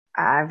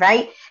All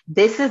right.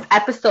 This is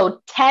episode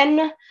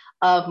 10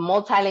 of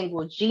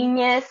Multilingual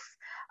Genius.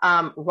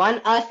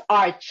 Run us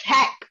our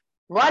check.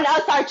 Run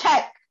us our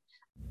check.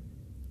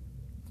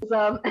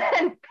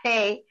 And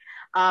pay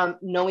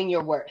knowing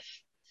your worth.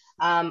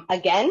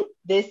 Again,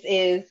 this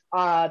is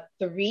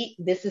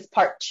this is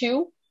part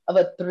 2 of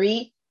a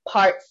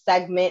 3-part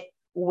segment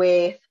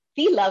with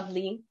the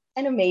lovely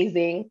and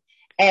amazing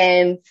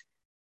and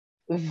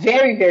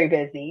very, very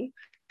busy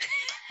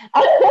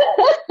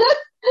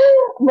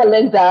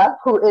Melinda,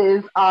 who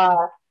is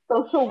our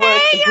social work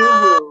Hey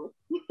y'all! guru.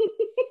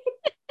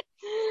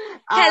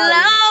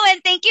 Hello,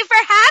 and thank you for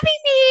having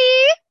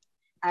me.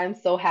 I'm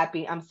so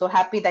happy. I'm so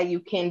happy that you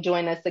can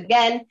join us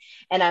again,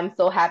 and I'm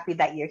so happy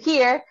that you're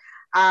here.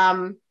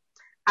 We're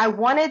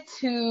going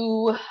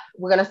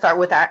to start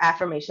with our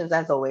affirmations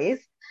as always.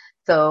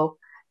 So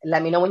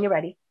let me know when you're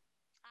ready.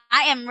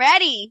 I am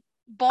ready.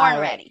 Born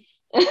ready.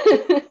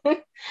 All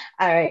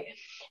right.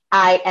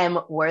 I am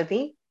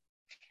worthy.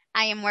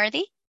 I am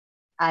worthy.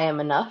 I am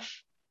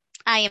enough.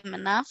 I am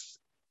enough.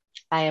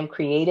 I am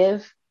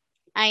creative.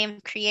 I am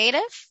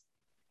creative.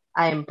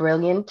 I am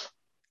brilliant.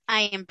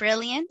 I am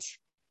brilliant.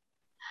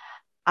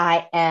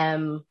 I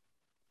am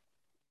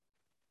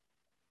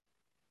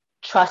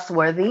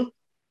trustworthy.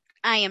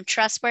 I am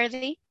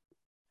trustworthy.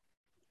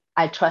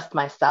 I trust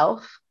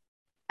myself.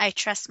 I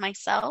trust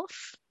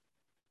myself.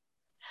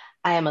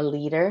 I am a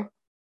leader.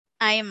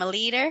 I am a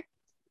leader.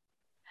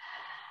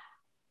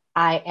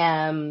 I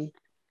am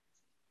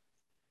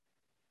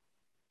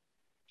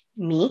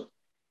me.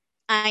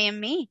 I am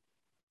me.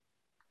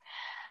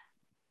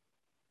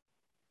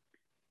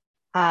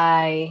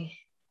 I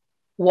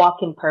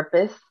walk in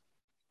purpose.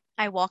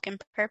 I walk in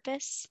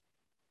purpose.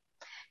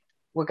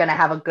 We're going to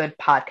have a good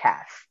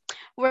podcast.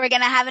 We're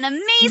going to have an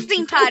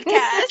amazing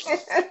podcast.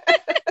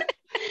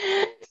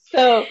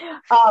 So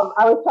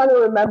I was trying to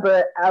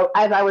remember,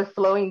 as I was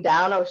slowing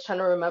down, I was trying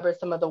to remember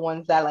some of the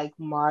ones that like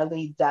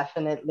Marley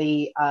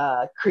definitely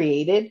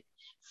created.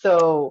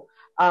 So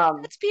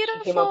That's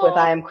beautiful. She came up with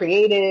I am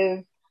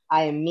creative,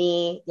 I am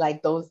me,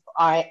 like those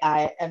are,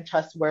 I am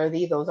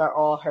trustworthy. Those are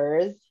all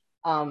hers.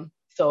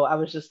 So I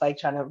was just like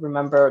trying to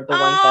remember the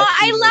ones that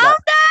she I love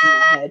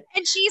that.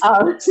 And she's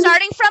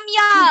starting from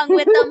young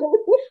with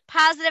the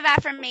positive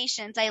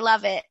affirmations. I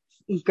love it.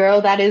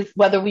 Girl, that is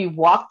whether we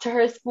walk to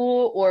her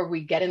school or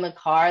we get in the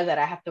car that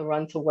I have to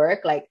run to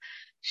work. Like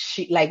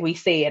we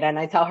say it and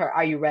I tell her,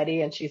 are you ready?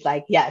 And she's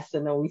like, yes.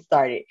 And then we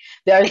started.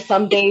 There are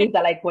some days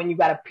that like when you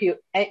got to peel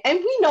and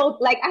we know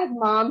like as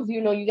moms, you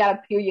know, you got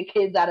to peel your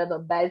kids out of the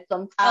bed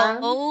sometimes.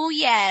 Oh,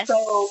 yes.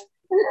 So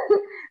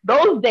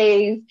those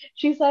days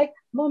she's like,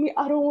 Mommy,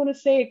 I don't want to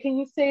say it. Can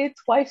you say it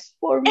twice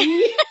for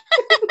me?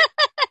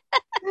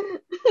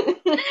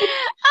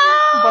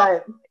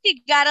 But you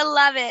gotta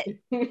love it.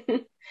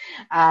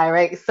 All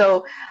right.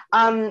 So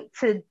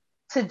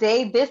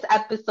today, this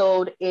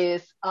episode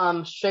is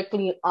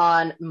strictly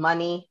on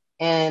money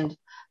and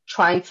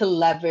trying to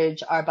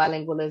leverage our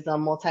bilingualism,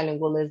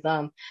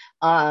 multilingualism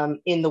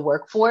in the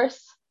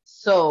workforce.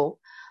 So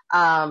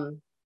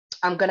I'm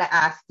going to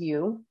ask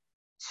you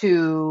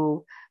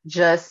to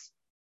just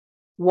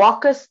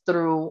walk us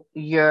through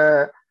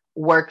your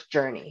work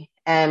journey.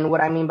 And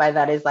what I mean by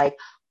that is like,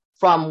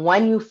 from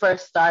when you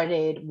first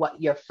started,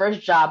 what your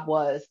first job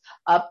was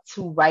up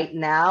to right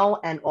now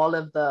and all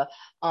of the,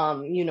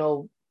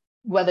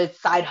 whether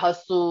it's side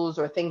hustles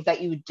or things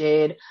that you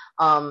did,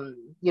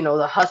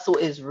 the hustle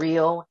is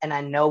real and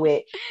I know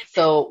it.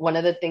 So one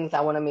of the things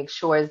I want to make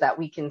sure is that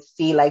we can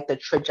see like the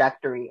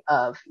trajectory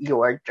of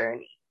your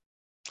journey.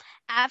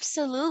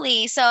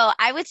 Absolutely. So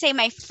I would say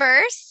my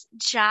first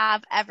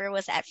job ever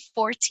was at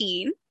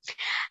 14.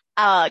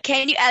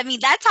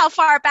 That's how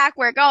far back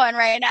we're going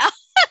right now.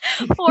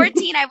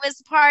 14, I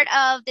was part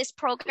of this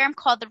program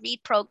called the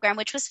READ program,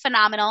 which was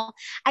phenomenal.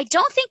 I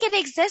don't think it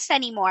exists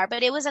anymore,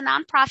 but it was a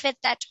nonprofit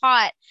that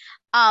taught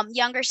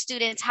younger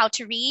students how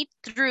to read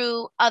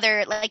through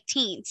other like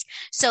teens.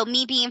 So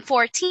me being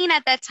 14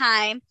 at that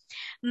time,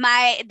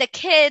 the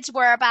kids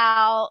were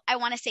about, I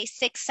want to say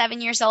 6,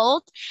 7 years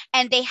old,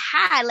 and they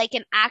had like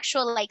an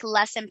actual like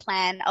lesson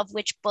plan of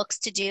which books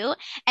to do.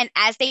 And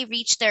as they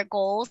reached their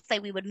goals,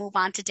 like we would move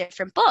on to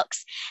different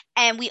books.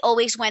 And we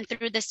always went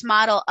through this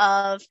model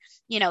of,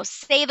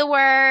 say the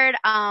word,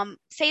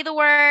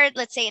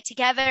 let's say it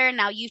together.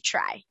 Now you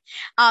try.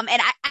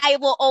 And I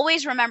will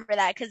always remember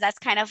that because that's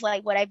kind of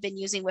like what I've been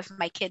using with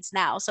my kids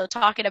now. So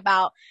talking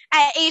about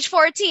at age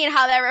 14,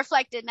 how that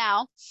reflected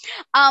now.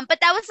 But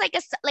that was like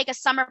a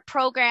summer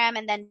program,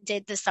 and then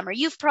did the summer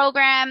youth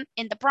program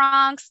in the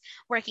Bronx,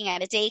 working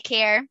at a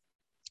daycare.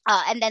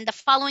 And then the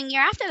following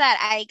year after that,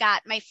 I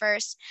got my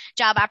first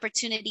job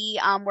opportunity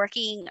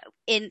working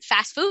in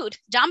fast food,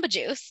 Jamba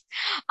Juice.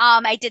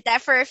 I did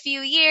that for a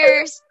few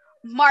years.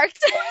 Marked.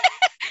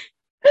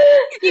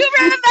 You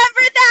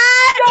remember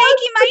that?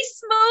 Making my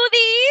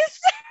smoothies.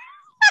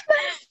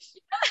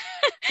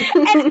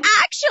 And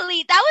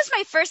actually, that was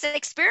my first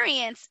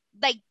experience,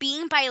 like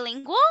being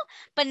bilingual,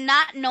 but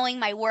not knowing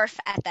my worth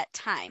at that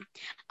time.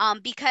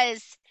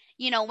 Because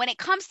when it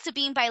comes to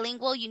being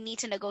bilingual, you need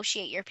to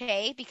negotiate your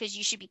pay because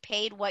you should be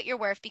paid what you're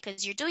worth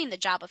because you're doing the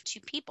job of two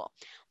people.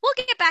 We'll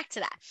get back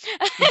to that.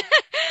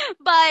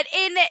 But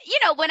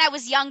when I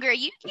was younger,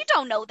 you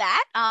don't know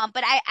that.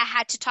 But I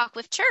had to talk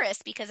with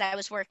tourists because I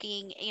was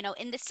working,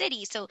 in the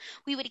city. So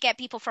we would get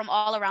people from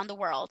all around the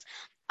world.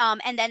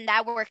 And then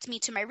that worked me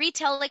to my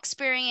retail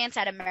experience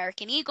at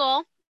American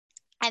Eagle.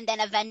 And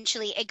then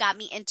eventually it got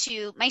me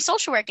into my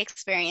social work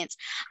experience,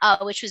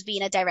 which was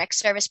being a direct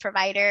service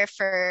provider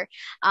for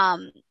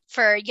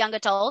young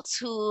adults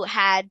who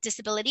had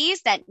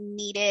disabilities that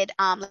needed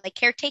like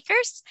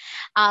caretakers,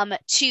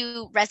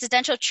 to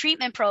residential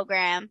treatment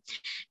program,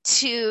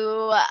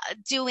 to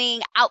doing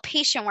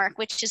outpatient work,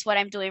 which is what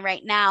I'm doing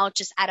right now,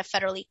 just at a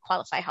federally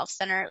qualified health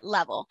center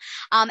level,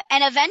 and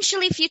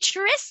eventually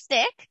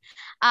futuristic,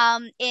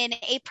 in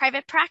a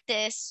private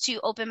practice, to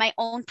open my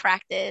own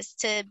practice,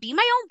 to be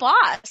my own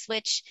boss,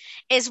 which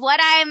is what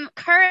I'm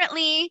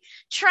currently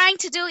trying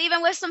to do,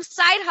 even with some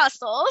side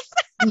hustles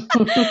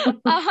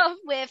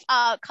with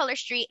Color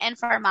Street and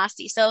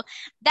Pharmacy. So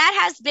that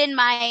has been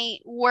my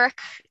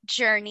work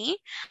journey.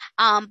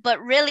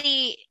 But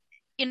really,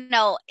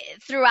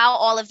 throughout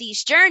all of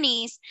these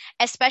journeys,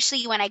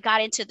 especially when I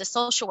got into the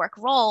social work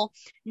role,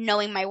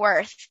 knowing my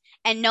worth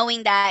and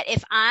knowing that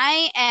if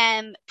I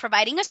am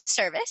providing a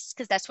service,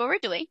 because that's what we're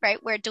doing, right?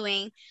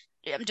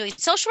 I'm doing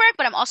social work,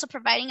 but I'm also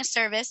providing a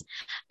service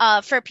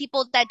for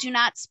people that do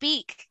not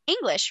speak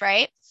English,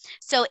 right?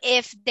 So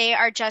if they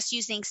are just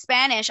using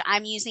Spanish,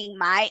 I'm using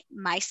my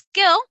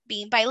skill,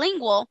 being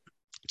bilingual,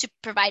 to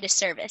provide a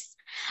service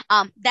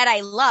that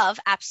I love,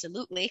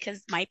 absolutely,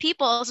 because my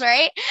people's,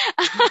 right?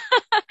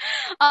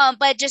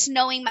 But just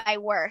knowing my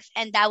worth,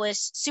 and that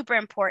was super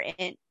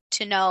important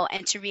to know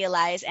and to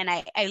realize. And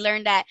I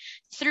learned that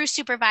through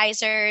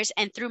supervisors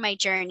and through my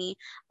journey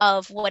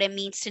of what it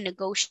means to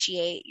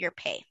negotiate your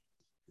pay.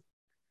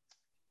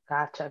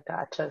 Gotcha.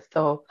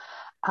 So,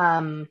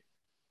 I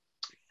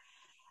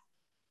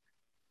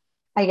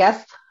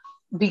guess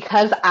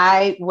because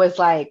I was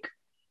like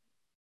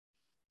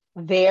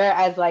there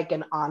as like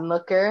an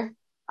onlooker,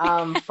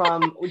 from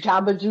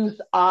Jamba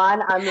Juice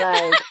on, I'm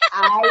like,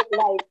 I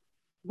like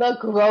the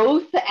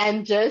growth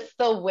and just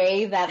the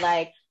way that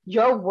like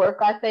your work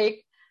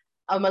ethic,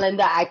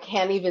 Melinda, I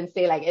can't even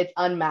say like it's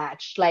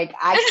unmatched. Like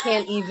I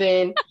can't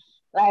even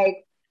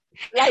like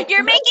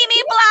you're making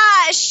me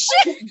blush.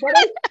 But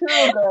it's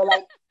true, girl.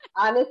 Like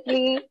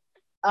honestly,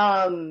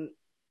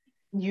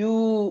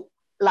 you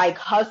like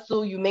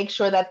hustle, you make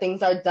sure that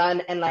things are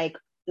done, and like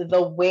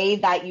the way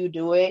that you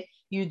do it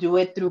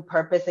through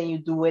purpose, and you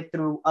do it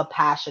through a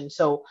passion.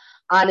 So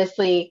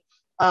honestly,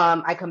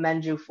 I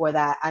commend you for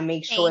that. I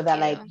make sure that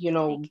like,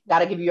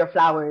 gotta give you your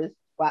flowers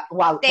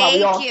while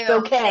we all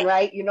still can,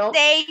 right?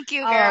 Thank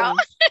you, girl.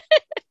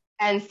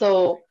 And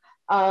so,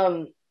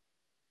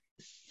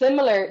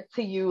 similar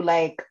to you,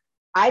 like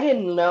I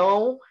didn't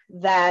know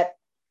that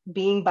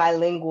being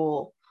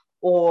bilingual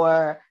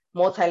or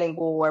multilingual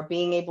or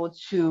being able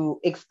to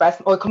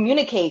express or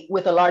communicate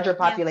with a larger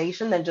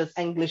population than just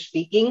English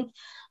speaking,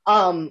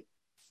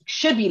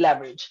 should be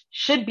leveraged,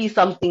 should be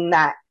something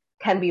that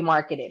can be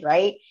marketed,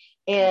 right?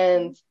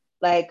 And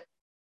like,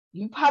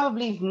 you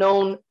probably have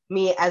known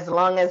me as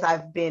long as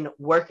I've been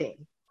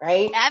working,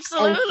 right?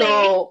 Absolutely.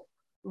 And so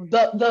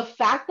the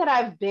fact that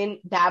I've been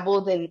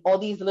dabbled in all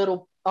these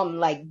little,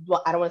 like,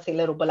 well, I don't want to say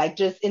little, but like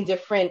just in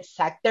different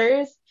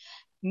sectors,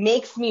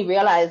 makes me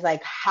realize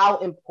like how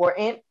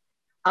important,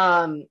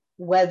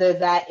 whether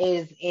that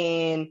is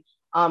in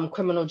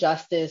criminal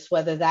justice,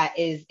 whether that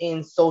is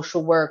in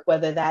social work,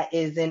 whether that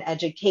is in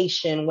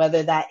education,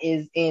 whether that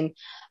is in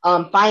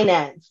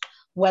finance,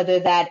 whether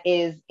that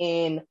is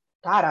in,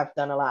 God, I've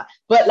done a lot,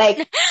 but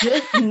like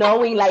just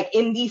knowing like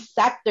in these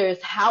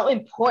sectors how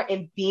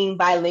important being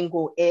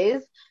bilingual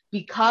is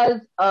because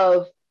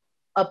of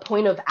a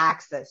point of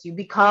access. You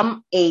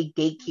become a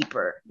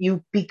gatekeeper.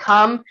 You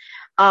become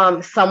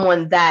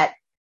someone that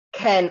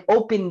can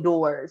open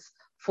doors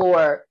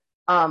for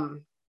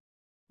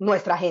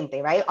nuestra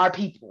gente, right? Our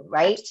people,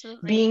 right?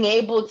 Absolutely. Being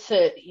able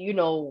to,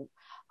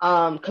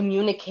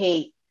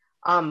 communicate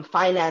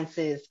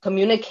finances,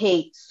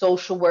 communicate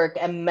social work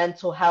and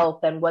mental health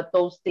and what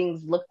those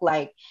things look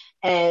like.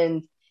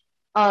 And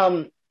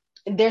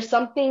there's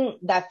something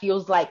that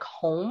feels like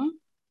home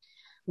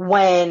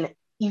when,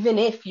 even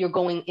if you're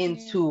going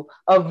into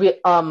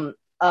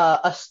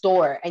a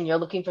store and you're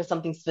looking for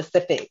something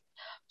specific,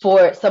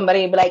 for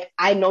somebody to be like,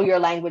 I know your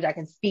language, I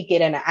can speak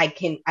it, and I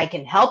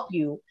can help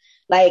you.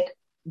 Like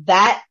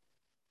that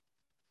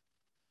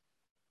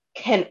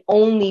can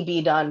only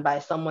be done by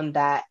someone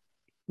that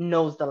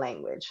knows the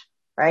language,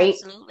 right?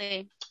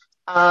 Absolutely.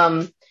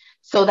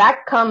 So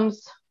that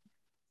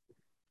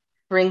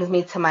brings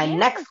me to my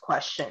next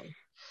question.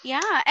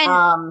 Yeah,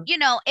 and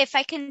if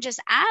I can just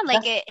add,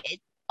 like it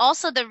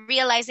also the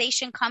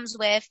realization comes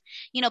with,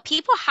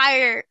 people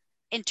hire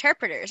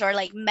interpreters or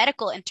like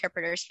medical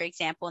interpreters, for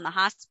example, in the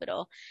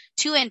hospital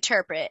to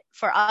interpret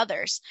for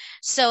others.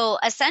 So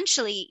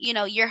essentially,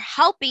 you're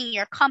helping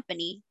your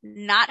company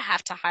not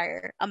have to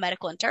hire a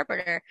medical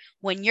interpreter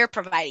when you're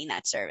providing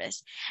that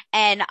service.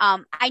 And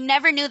I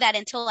never knew that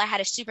until I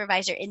had a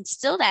supervisor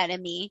instill that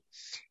in me.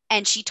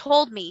 And she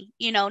told me,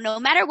 no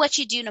matter what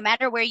you do, no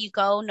matter where you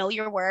go, know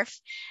your worth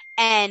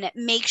and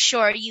make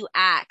sure you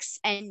ask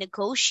and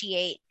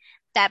negotiate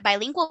that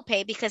bilingual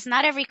pay, because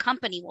not every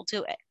company will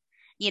do it.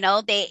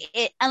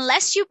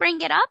 Unless you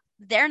bring it up,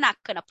 they're not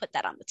going to put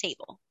that on the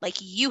table. Like,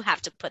 you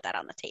have to put that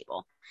on the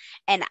table.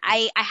 And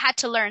I had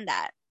to learn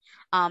that,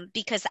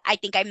 because I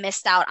think I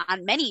missed out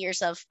on many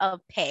years of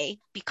pay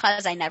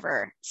because I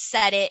never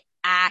said it,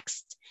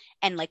 asked,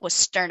 and like was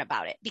stern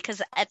about it.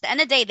 Because at the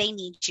end of the day, they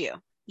need you.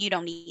 You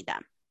don't need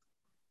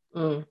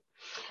them.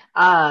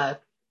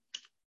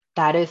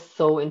 That is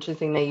so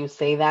interesting that you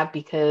say that,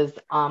 because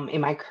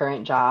in my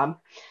current job,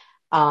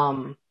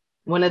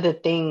 one of the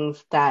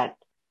things that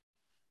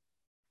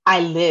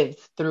I lived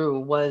through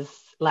was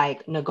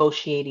like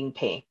negotiating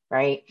pay,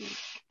 right?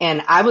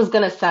 And I was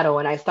gonna settle,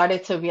 and I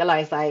started to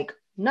realize like,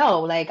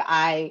 no, like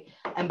I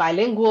am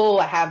bilingual,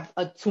 I have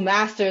 2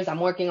 masters, I'm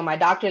working on my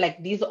doctorate,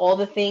 like these are all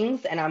the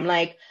things. And I'm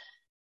like,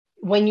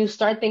 when you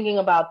start thinking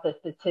about the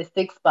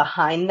statistics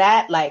behind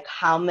that, like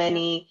how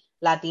many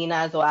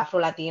Latinas or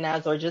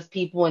Afro-Latinas or just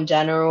people in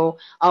general,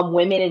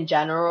 women in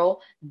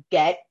general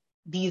get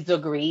these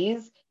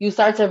degrees, you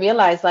start to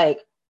realize like,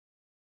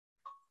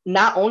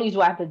 not only do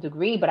I have the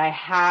degree, but I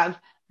have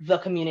the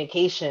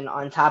communication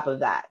on top of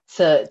that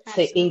to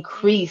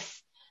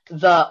increase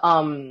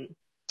the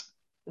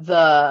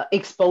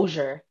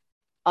exposure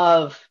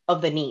of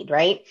the need,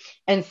 right?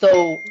 And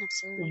so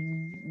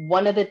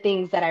one of the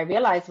things that I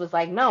realized was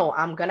like, no,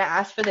 I'm gonna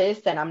ask for this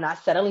and I'm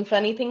not settling for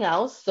anything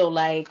else. So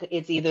like,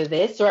 it's either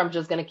this or I'm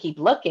just gonna keep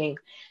looking.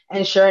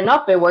 And sure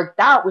enough, it worked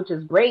out, which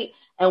is great.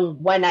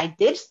 And when I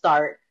did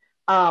start,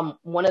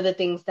 one of the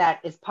things that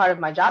is part of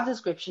my job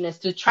description is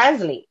to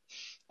translate.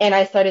 And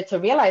I started to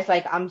realize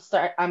like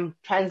I'm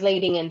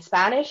translating in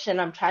Spanish, and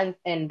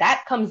and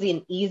that comes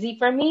in easy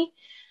for me.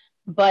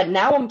 But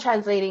now I'm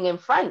translating in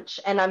French,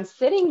 and I'm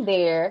sitting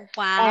there.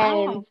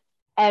 Wow.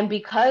 And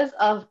because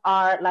of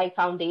our like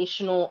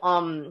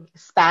foundational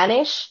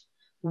Spanish,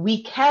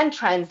 we can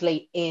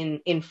translate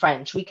in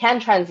French. We can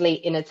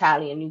translate in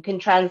Italian. You can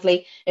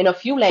translate in a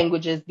few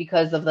languages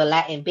because of the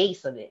Latin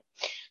base of it.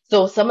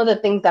 So some of the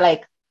things that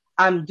like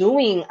I'm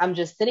doing, I'm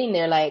just sitting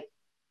there like,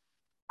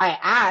 I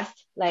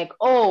asked like,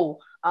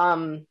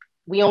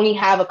 we only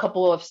have a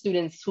couple of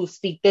students who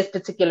speak this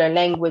particular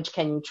language.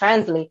 Can you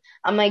translate?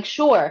 I'm like,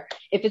 sure.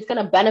 If it's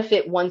going to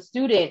benefit one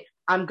student,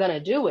 I'm going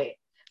to do it.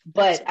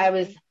 But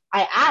I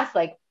asked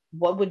like,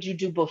 what would you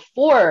do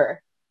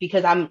before?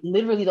 Because I'm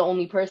literally the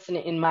only person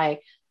in my,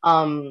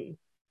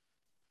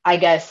 I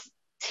guess,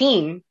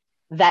 team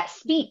that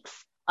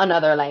speaks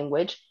another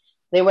language.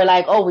 They were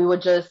like, we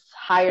would just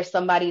hire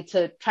somebody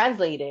to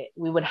translate it.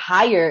 We would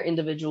hire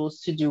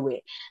individuals to do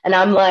it. And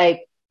I'm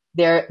like,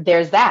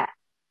 there's that.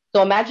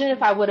 So imagine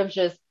if I would have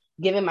just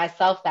given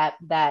myself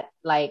that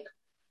like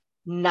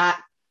not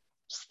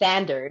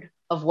standard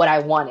of what I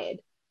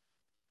wanted,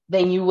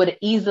 then you would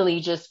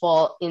easily just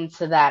fall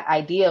into that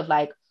idea of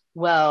like,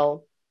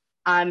 well,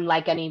 I'm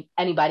like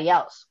anybody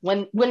else.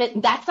 When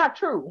that's not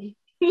true.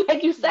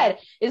 Like you said,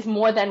 it's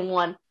more than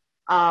one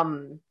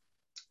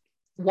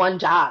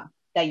job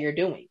that you're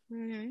doing.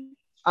 Mm-hmm.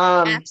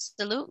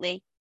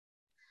 Absolutely.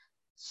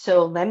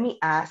 So let me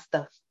ask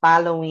the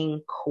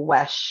following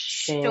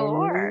question.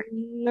 Sure.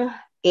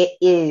 It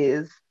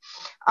is,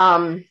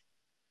 in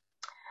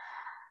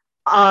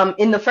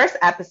the first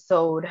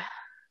episode,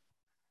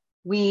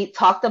 we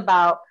talked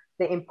about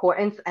the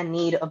importance and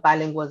need of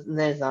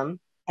bilingualism.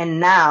 And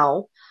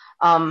now,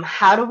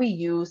 how do we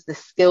use the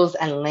skills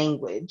and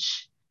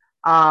language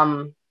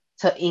to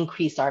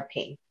increase our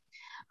pay?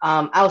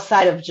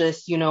 Outside of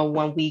just,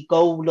 when we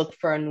go look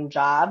for a new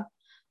job,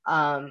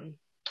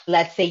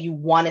 let's say you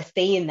want to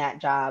stay in that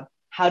job,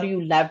 how do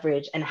you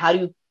leverage and how do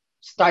you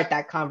start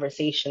that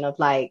conversation of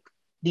like,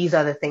 these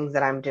are the things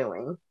that I'm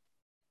doing?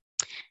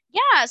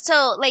 Yeah.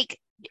 So like,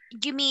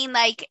 you mean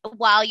like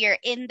while you're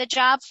in the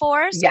job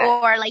force, yes.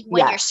 or like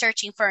when you're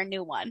searching for a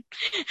new one?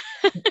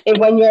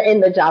 When you're in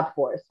the job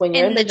force, when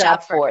you're in the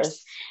job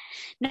force.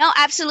 No,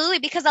 absolutely.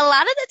 Because a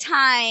lot of the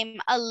time,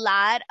 a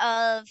lot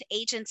of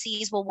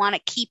agencies will want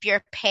to keep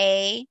your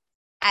pay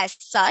as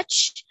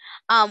such.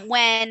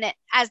 When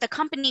as the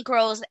company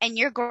grows and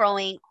you're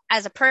growing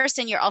as a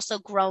person, you're also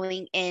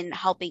growing in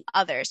helping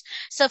others.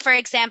 So for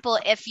example,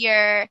 if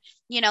you're,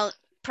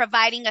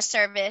 providing a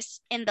service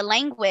in the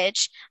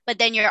language, but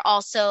then you're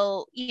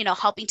also,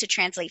 helping to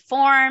translate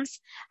forms,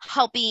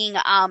 helping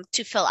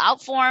to fill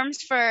out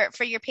forms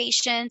for your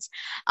patients,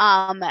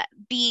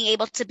 being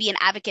able to be an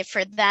advocate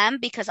for them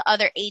because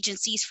other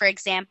agencies, for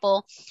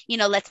example,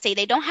 let's say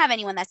they don't have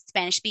anyone that's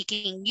Spanish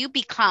speaking, you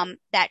become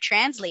that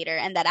translator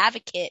and that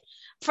advocate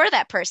for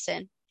that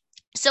person.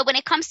 So when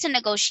it comes to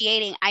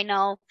negotiating, I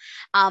know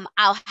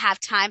I'll have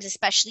times,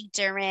 especially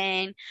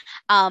during,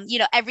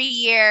 every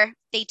year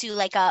they do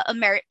like a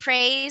merit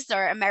praise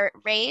or a merit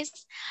raise.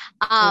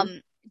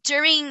 Mhm.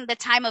 During the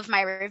time of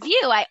my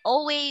review, I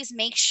always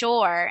make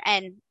sure,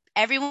 and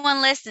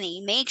everyone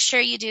listening, make sure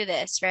you do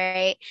this,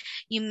 right?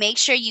 You make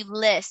sure you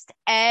list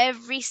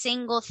every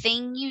single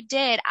thing you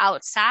did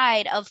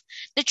outside of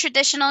the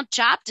traditional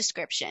job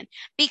description.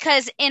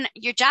 Because in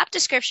your job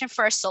description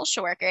for a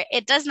social worker,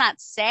 it does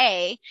not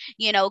say,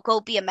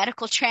 go be a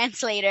medical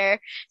translator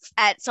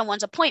at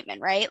someone's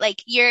appointment, right?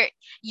 Like your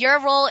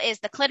role is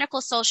the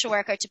clinical social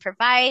worker to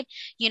provide,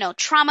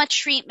 trauma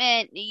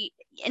treatment,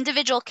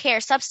 individual care,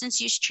 substance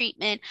use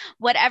treatment,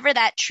 whatever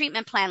that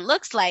treatment plan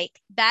looks like.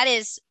 That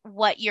is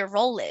what your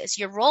role is.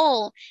 Your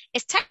role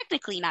is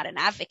technically not an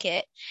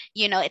advocate.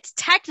 It's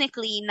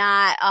technically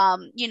not,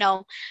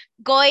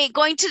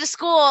 going to the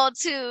school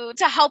to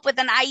help with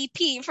an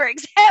IEP, for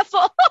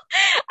example.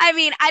 I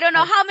mean, I don't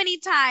know how many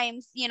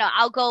times,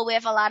 I'll go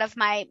with a lot of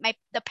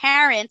the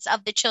parents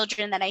of the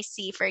children that I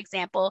see, for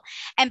example,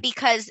 and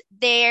because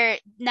they're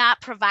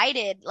not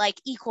provided like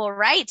equal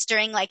rights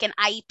during like an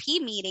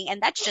IEP meeting, and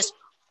that's just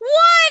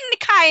one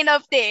kind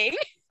of thing.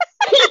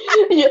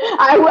 Yeah,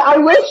 I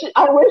wish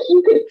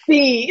you could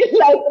see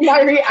like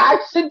my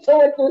reaction to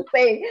what you're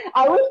saying.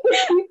 I wish the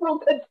people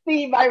could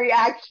see my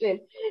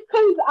reaction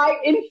because I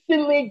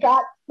instantly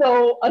got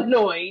so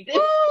annoyed.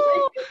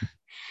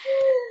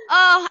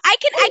 Oh,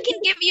 I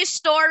can give you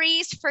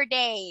stories for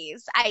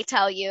days, I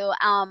tell you.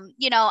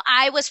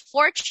 I was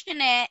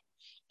fortunate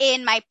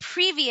in my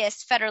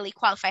previous federally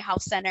qualified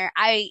health center.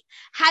 I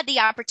had the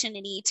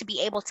opportunity to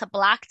be able to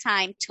block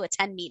time to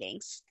attend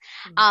meetings.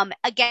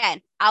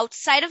 Again,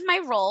 outside of my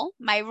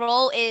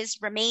role is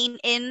remain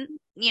in,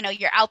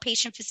 your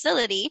outpatient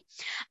facility.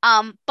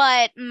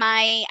 But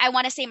I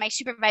want to say my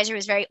supervisor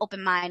was very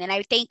open minded, and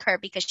I thank her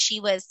because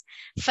she was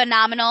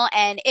phenomenal.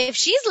 And if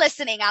she's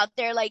listening out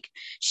there, like,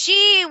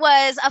 she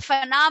was a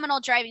phenomenal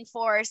driving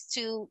force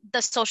to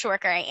the social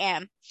worker I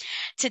am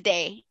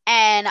today.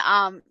 And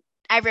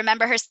I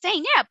remember her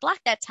saying, yeah, block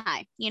that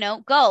time,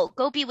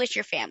 go be with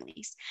your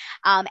families.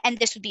 And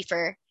this would be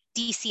for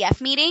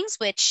DCF meetings,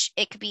 which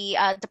it could be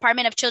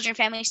Department of Children and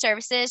Family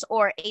Services,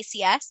 or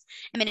ACS,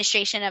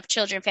 Administration of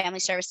Children and Family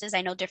Services.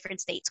 I know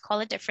different states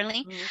call it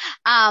differently.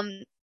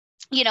 Um,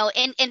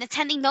 in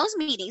attending those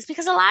meetings,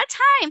 because a lot of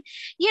time,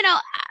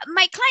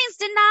 my clients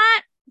did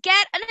not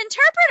get an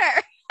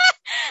interpreter.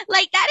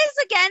 Like, that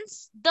is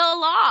against the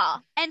law.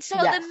 And so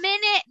Yes. the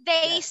minute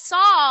they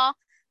saw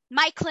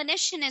my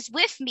clinician is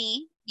with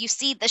me, you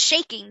see the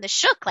shaking, the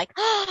shook, like,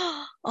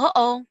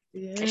 uh-oh,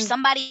 there's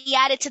somebody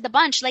added to the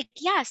bunch. Like,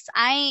 yes,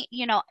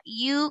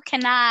 you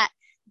cannot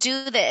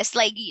do this.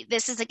 Like,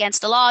 this is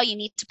against the law. You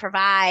need to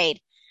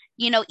provide,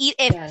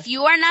 if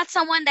you are not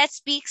someone that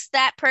speaks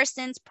that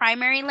person's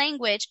primary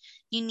language,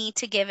 you need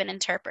to give an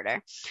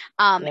interpreter.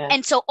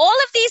 And so all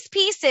of these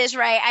pieces,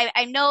 right?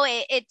 I know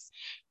it's,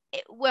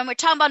 when we're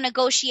talking about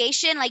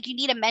negotiation, like, you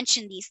need to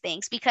mention these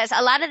things, because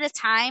a lot of the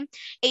time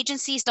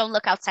agencies don't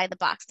look outside the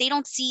box. They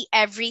don't see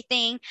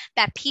everything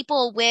that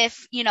people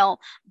with,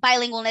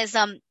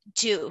 bilingualism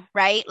do,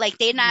 right? Like,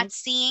 they're not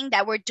seeing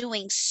that we're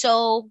doing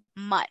so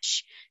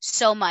much.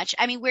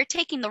 I mean, we're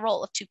taking the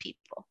role of two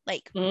people.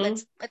 Like,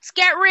 let's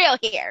get real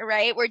here,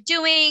 right? We're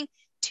doing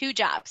two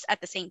jobs at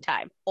the same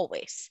time,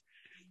 always.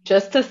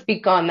 Just to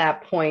speak on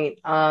that point,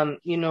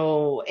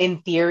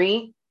 in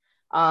theory,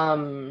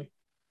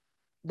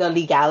 the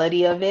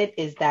legality of it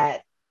is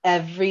that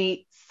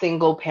every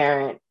single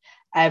parent,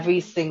 every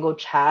single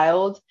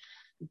child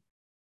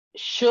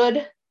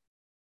should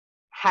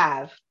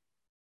have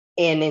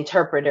an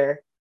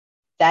interpreter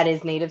that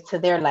is native to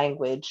their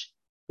language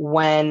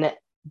when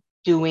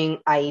doing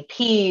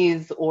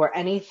IEPs or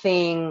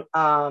anything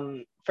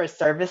for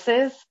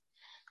services.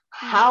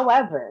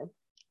 However,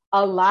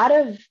 a lot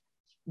of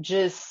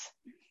just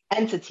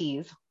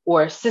entities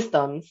or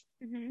systems,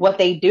 what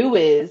they do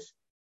is,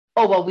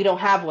 oh, well, we don't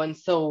have one,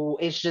 so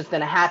it's just going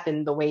to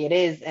happen the way it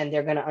is, and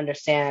they're going to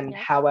understand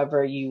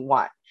however you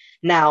want.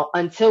 Now,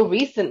 until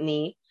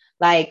recently,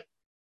 like,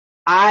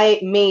 I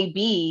may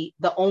be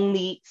the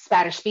only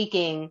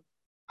Spanish-speaking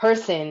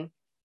person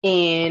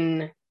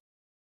in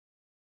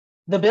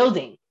the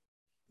building.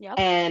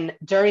 And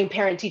during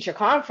parent-teacher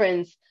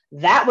conference,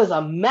 that was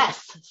a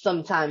mess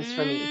sometimes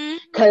for me,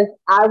 because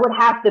I would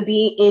have to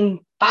be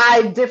in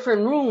 5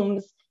 different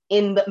rooms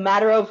in the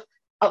matter of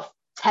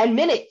 10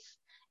 minutes.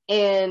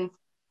 And,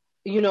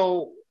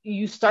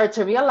 you start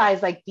to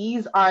realize, like,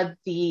 these are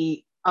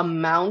the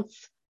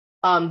amounts,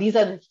 these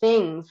are the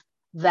things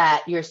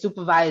that your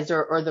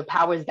supervisor or the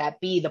powers that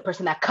be, the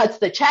person that cuts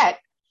the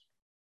check,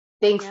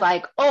 thinks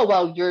like, oh,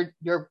 well,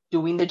 you're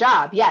doing the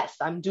job. Yes,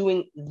 I'm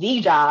doing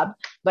the job,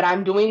 but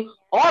I'm doing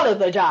all of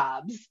the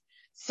jobs.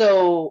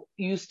 So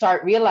you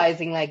start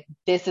realizing, like,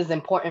 this is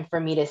important for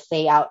me to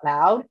say out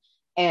loud,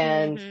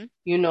 and,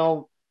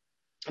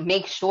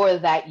 make sure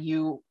that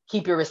you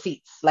keep your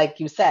receipts. Like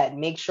you said,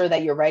 make sure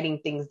that you're writing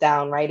things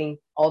down, writing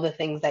all the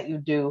things that you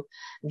do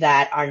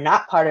that are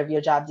not part of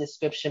your job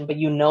description, but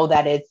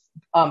that it's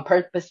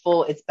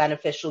purposeful, it's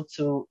beneficial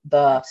to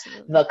the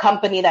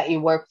company that you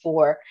work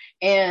for,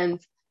 and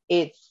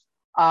it's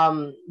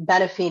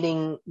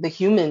benefiting the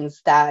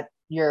humans that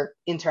you're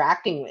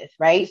interacting with,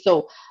 right?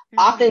 So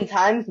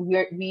oftentimes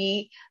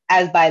we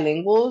as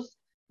bilinguals,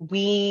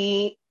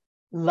 we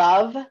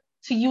love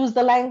to use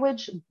the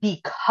language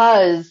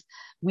because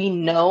we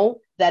know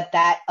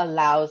that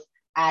allows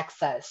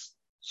access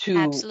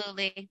to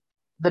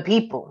the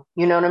people,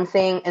 you know what I'm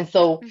saying? And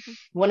so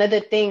one of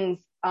the things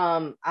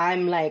I'm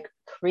like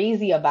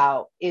crazy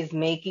about is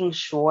making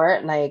sure,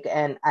 like,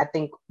 and I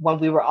think when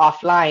we were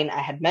offline,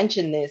 I had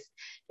mentioned this,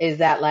 is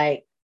that,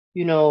 like,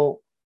 you know,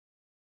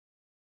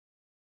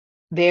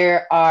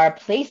 there are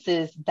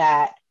places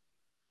that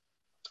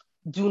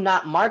do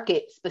not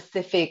market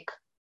specific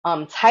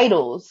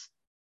titles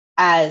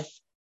as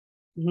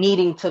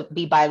needing to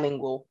be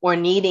bilingual or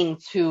needing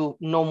to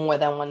know more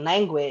than one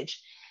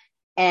language.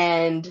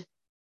 And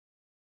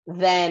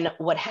then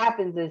what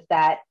happens is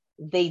that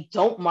they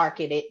don't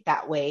market it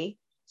that way.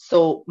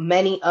 So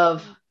many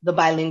of the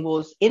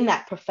bilinguals in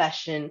that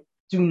profession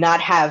do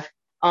not have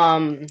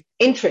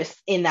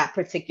interest in that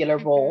particular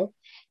role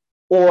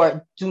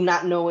or do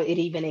not know it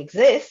even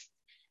exists.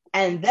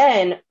 And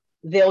then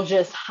they'll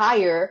just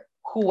hire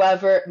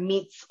whoever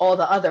meets all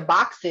the other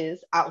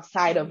boxes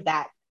outside of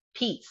that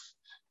piece,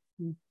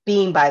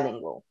 being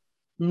bilingual,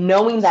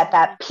 knowing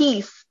that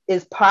piece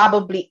is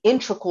probably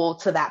integral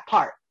to that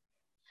part,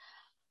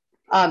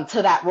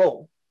 to that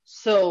role.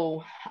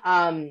 So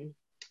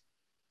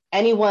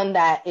anyone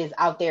that is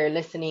out there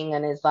listening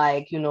and is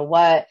like, you know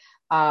what,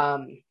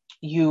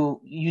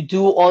 you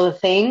do all the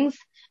things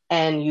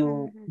and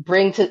you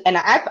bring to, and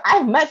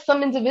I've met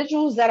some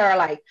individuals that are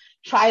like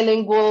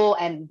trilingual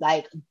and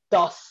like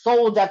the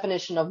sole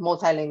definition of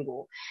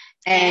multilingual.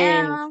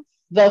 And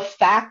the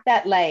fact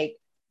that, like,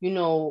 you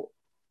know,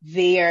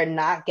 they're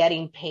not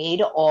getting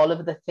paid all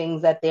of the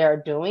things that they are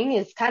doing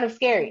is kind of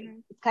scary.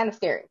 It's kind of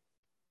scary,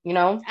 you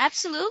know?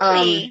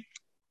 Absolutely.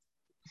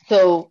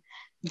 So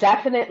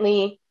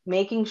definitely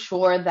making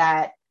sure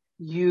that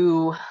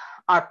you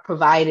are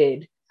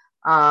provided,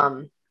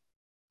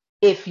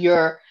 if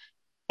you're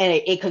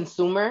a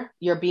consumer,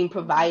 you're being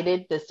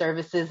provided the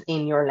services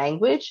in your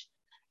language.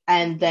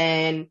 And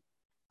then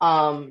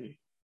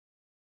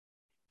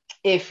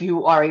if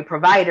you are a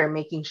provider,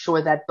 making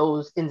sure that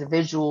those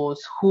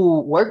individuals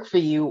who work for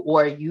you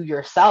or you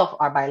yourself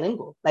are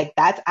bilingual. Like,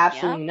 that's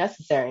absolutely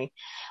necessary.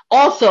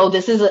 Also,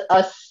 this is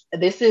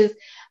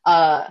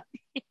a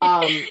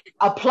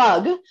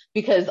plug,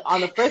 because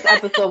on the first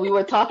episode we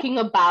were talking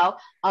about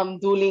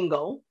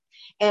Duolingo,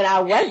 and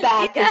I went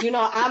back because, you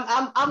know,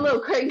 I'm a little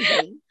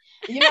crazy.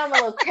 You know, I'm a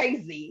little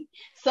crazy.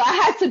 So I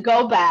had to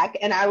go back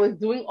and I was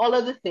doing all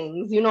of the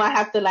things. You know, I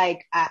have to I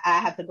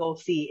have to go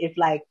see if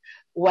like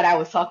what I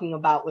was talking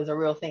about was a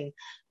real thing.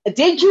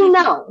 Did you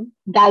know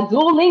that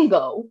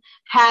Duolingo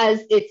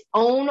has its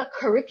own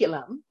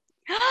curriculum?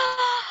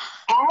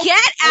 Get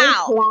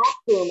out!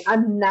 Classroom.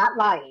 I'm not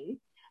lying.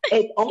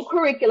 Its own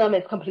curriculum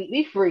is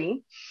completely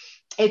free.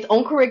 Its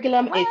own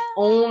curriculum, its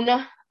own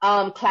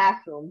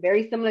classroom,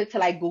 very similar to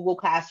like Google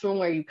Classroom,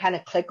 where you kind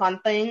of click on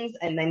things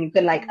and then you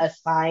can like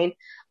assign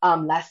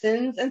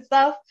lessons and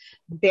stuff.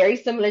 Very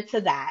similar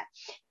to that.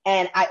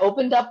 And I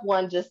opened up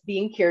one just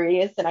being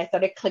curious, and I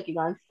started clicking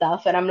on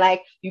stuff, and I'm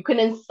like, you can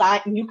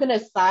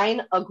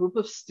assign a group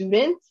of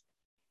students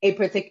a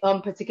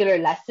particular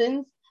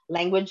lessons,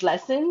 language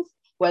lessons,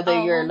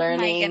 whether you're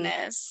learning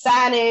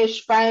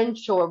Spanish,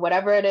 French, or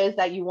whatever it is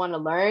that you want to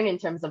learn in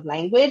terms of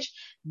language.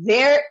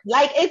 They're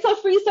like, it's a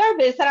free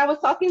service. And I was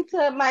talking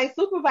to my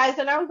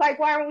supervisor and I was like,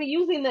 why aren't we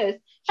using this?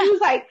 She was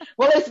like,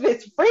 well, if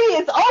it's free,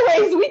 it's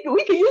always,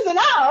 we can use it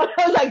now.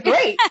 I was like,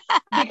 great.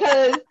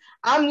 Because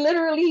I'm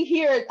literally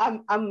here.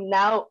 I'm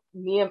now,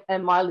 me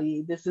and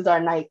Marley, this is our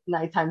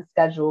nighttime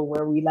schedule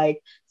where we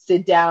like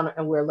sit down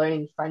and we're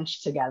learning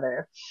French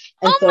together.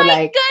 And so,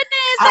 my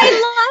goodness, I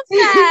love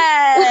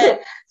that.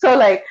 So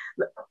like,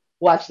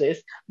 watch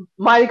this.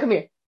 Marley, come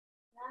here.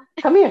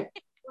 Come here.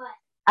 What?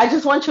 I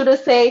just want you to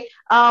say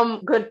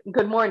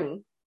good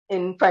morning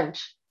in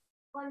French.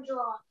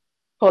 Bonjour.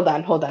 Hold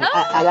on.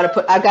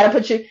 I gotta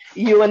put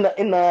you in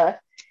the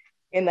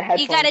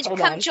headphones. You gotta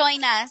come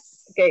join us.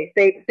 Okay,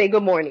 say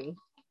good morning.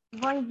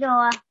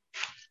 Bonjour.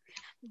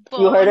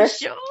 You heard her?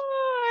 Bonjour.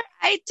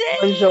 I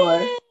did.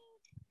 Bonjour.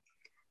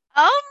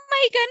 Oh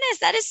my goodness,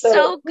 that is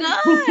so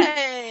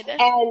good.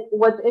 And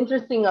what's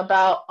interesting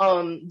about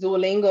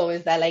Duolingo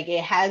is that like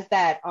it has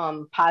that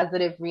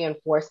positive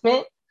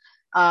reinforcement.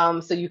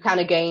 So you kind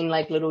of gain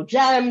like little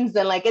gems,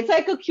 and like it's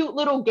like a cute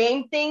little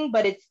game thing,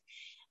 but it's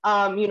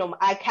you know,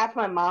 I catch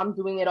my mom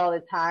doing it all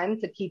the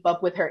time to keep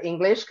up with her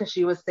English, because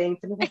she was saying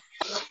to me,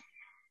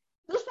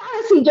 tú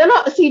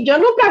sabes, si yo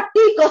no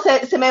practico,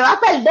 se me va a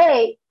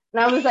perder.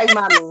 And I was like,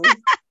 Mommy,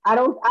 I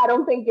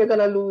don't think you're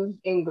gonna lose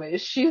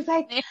English. She was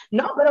like,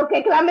 no, pero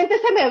que claramente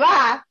se me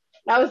va.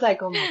 And I was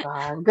like, oh my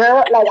God,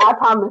 girl, like I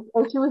promise.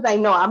 And she was like,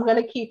 no, I'm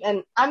gonna keep.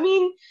 And I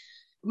mean,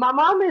 my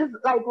mom is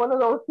like one of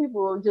those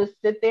people who just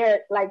sit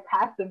there like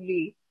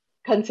passively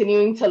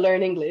continuing to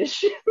learn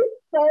English.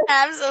 So,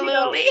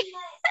 Absolutely. Did you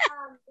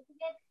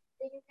get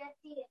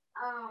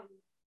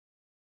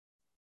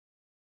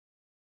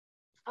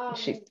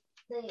she,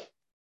 the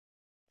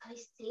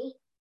iced tea?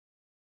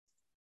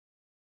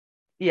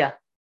 yeah,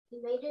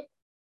 You made it?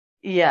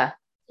 yeah,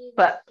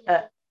 but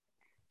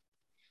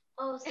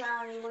Oh,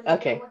 sorry.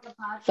 okay,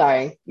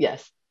 sorry.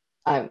 Yes,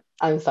 I'm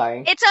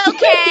sorry. It's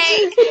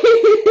okay.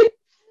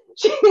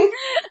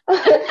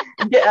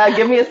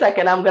 Give me a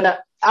second.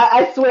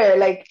 I swear,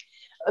 like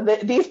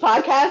these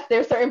podcasts,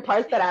 there's certain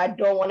parts that I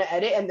don't want to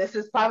edit, and this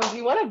is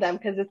probably one of them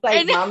because it's like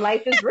And mom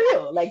life is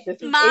real. Like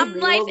this is a mom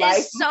life real life.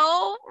 is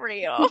so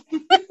real.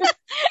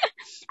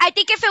 I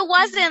think if it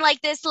wasn't like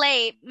this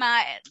late,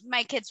 my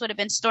kids would have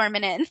been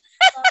storming in.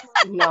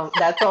 No,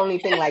 that's the only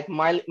thing. Like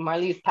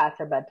Marley's past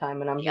her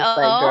bedtime, and I'm just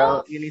like, Oh.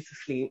 girl, you need to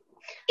sleep.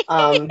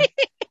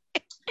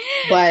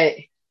 But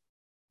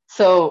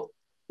so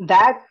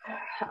that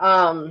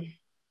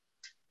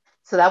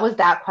so that was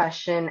that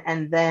question,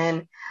 and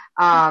then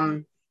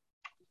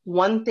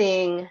one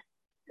thing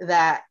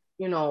that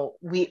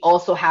we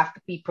also have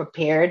to be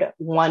prepared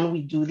when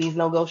we do these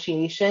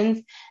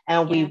negotiations,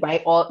 and we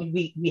write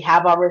we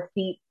have our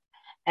receipts,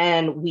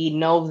 and we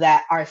know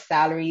that our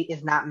salary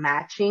is not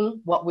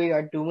matching what we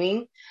are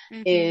doing,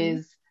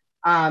 is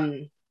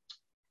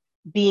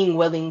being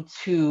willing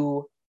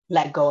to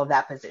let go of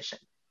that position,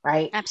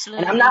 right?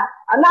 Absolutely. And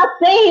I'm not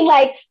saying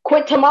like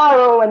quit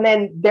tomorrow and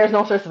then there's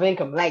no source of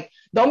income. Like,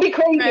 don't be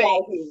crazy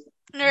out here.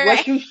 Right.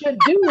 What you should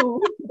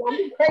do, don't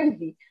be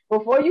crazy.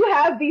 Before you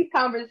have these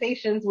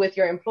conversations with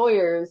your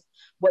employers,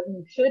 what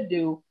you should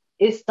do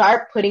is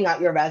start putting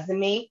out your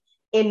resume,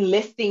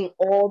 enlisting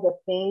all the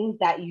things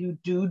that you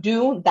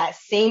do, that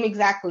same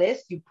exact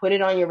list, you put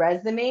it on your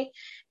resume,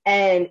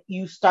 and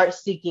you start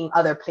seeking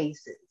other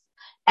places.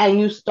 And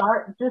you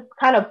start just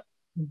kind of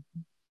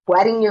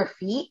wetting your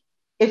feet,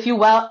 if you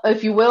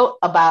will,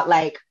 about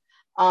like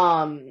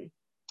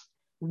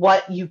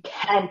what you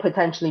can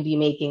potentially be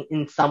making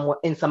in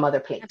some other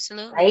place.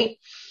 Absolutely. Right?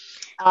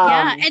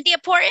 Yeah, and the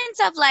importance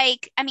of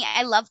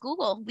I love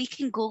Google. We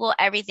can Google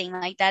everything.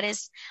 Like that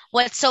is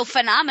what's so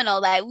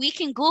phenomenal, that we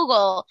can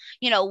Google,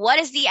 what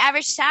is the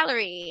average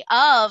salary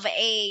of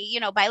a,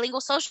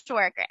 bilingual social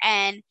worker,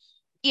 and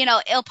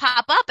it'll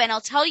pop up and it'll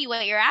tell you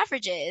what your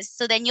average is.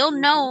 So then you'll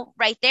know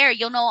right there,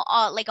 you'll know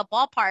like a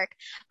ballpark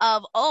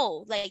of,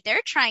 like they're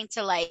trying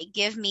to like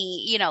give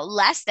me,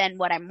 less than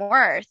what I'm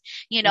worth,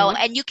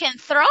 and you can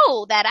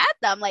throw that at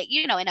them, like,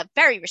 in a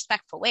very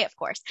respectful way, of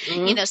course,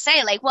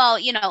 say like, well,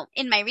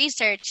 in my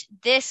research,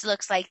 this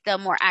looks like the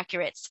more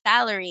accurate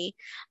salary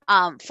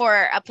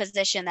for a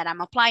position that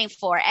I'm applying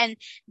for. And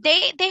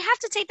they have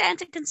to take that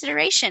into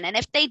consideration. And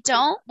if they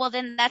don't, well,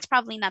 then that's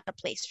probably not the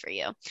place for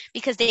you,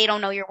 because they don't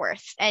know your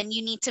worth. And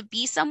you need to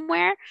be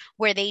somewhere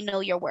where they know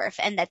your worth,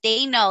 and that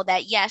they know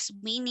that, yes,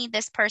 we need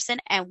this person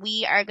and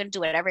we are going to do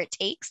whatever it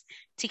takes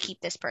to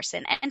keep this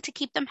person and to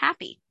keep them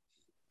happy.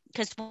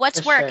 Because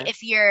what's work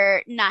if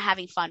you're not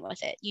having fun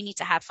with it? You need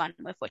to have fun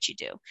with what you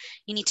do.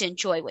 You need to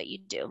enjoy what you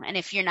do. And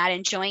if you're not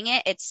enjoying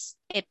it,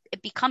 it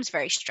becomes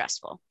very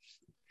stressful.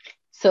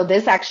 So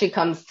this actually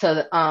comes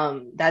to,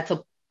 that's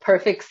a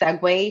perfect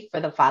segue for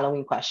the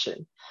following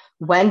question.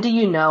 When do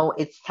you know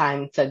it's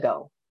time to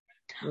go?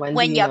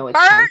 When you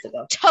burn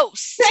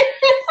toast.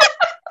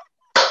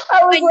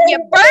 When you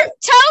burn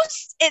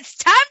toast, it's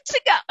time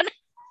to go.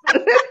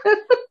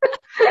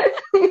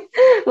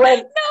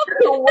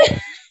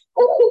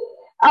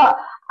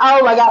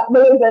 Oh my God,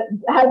 Melinda,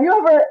 have you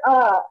ever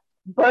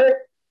burnt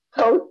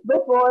toast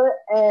before?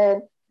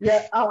 And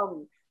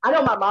I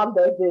know my mom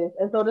does this,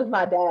 and so does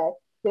my dad.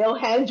 They'll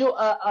hand you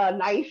a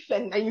knife,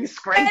 and then you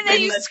scrape it. And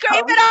then you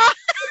scrape it off.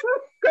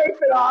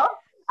 Scrape it off.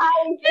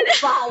 It's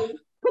fine.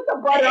 Put the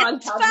butter on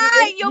top. It's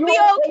fine. You'll be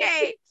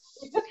okay.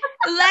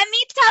 Let me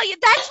tell you,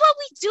 that's what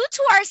we do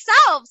to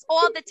ourselves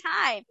all the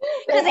time.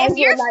 Because if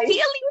you're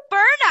feeling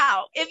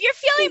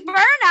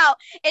burnout,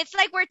 it's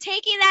like we're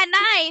taking that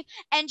knife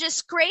and just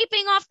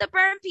scraping off the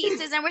burn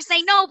pieces, and we're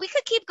saying, no, we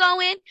could keep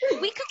going.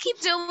 We could keep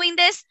doing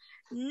this.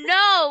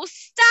 No,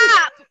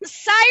 stop.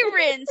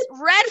 Sirens,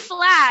 red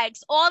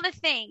flags, all the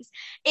things.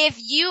 If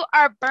you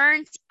are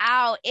burnt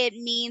out, it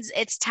means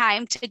it's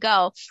time to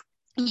go.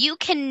 You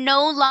can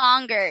no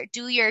longer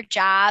do your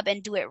job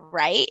and do it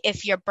right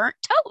if you're burnt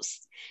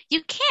toast.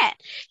 You can't,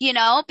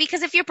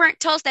 because if you're burnt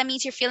toast, that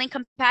means you're feeling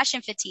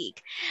compassion fatigue.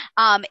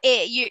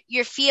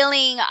 You're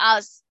feeling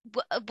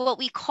what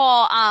we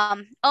call,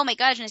 oh my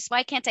goodness,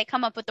 why can't I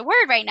come up with the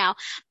word right now?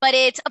 But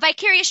it's a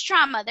vicarious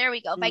trauma. There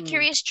we go.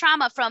 Vicarious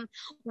trauma from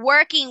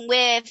working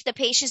with the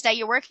patients that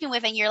you're working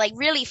with, and you're like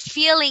really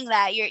feeling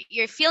that.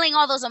 You're feeling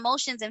all those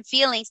emotions and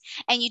feelings,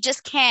 and you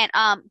just can't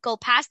go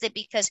past it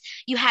because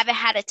you haven't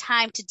had a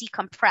time to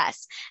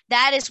decompress.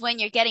 That is when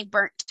you're getting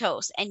burnt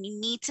toast, and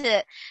you need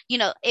to,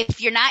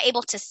 if you're you're not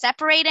able to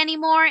separate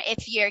anymore,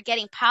 if you're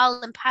getting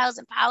piles and piles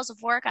and piles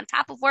of work on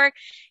top of work,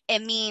 it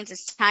means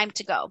it's time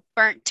to go.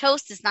 Burnt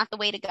toast is not the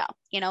way to go,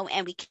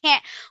 and we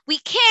can't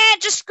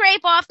just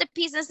scrape off the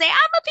piece and say, I'm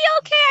gonna be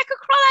okay, I could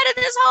crawl out of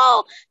this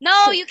hole.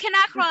 No, you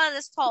cannot crawl out of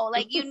this hole.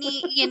 Like you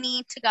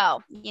need to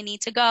go. You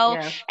need to go.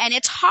 Yeah. And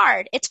it's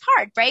hard. It's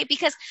hard, right?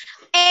 Because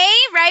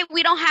right,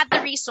 we don't have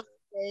the resources,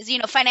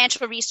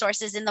 financial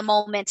resources in the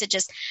moment to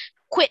just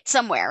quit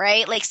somewhere,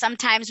 right? Like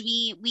sometimes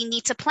we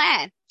need to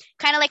plan.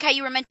 Kind of like how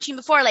you were mentioning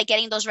before, like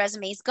getting those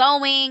resumes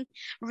going,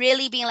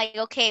 really being like,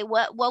 okay,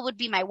 what would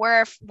be my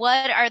worth?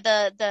 What are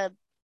the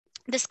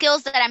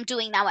skills that I'm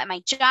doing now at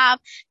my job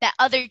that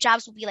other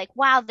jobs will be like,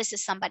 wow, this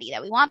is somebody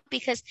that we want,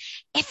 because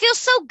it feels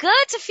so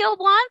good to feel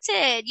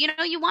wanted.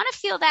 You want to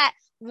feel that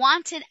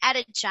wanted at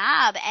a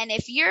job. And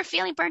if you're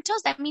feeling burnt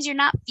toast, that means you're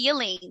not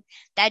feeling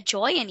that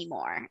joy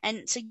anymore.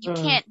 And so you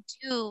can't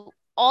do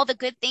all the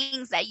good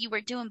things that you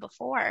were doing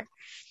before,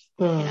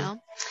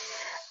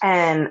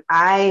 And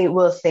I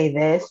will say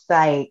this,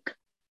 like,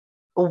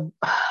 oh,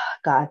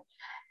 God,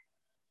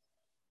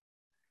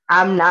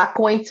 I'm not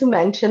going to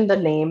mention the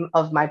name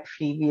of my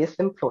previous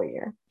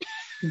employer,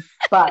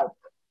 but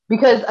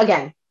because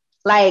again,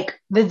 like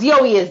the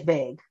DOE is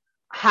big.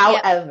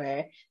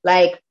 However,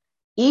 like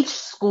each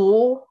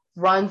school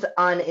runs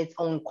on its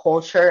own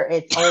culture,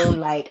 its own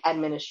like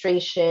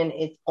administration,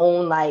 its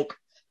own like,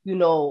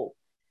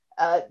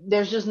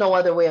 there's just no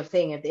other way of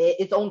saying it,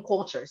 its own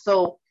culture.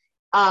 So,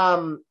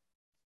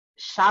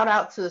 shout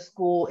out to the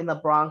school in the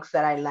Bronx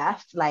that I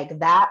left. Like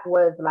that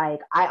was like,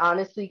 I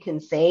honestly can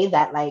say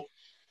that like,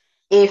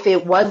 if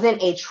it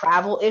wasn't a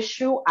travel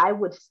issue, I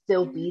would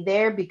still be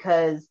there,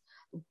 because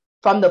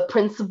from the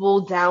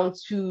principal down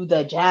to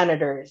the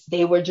janitors,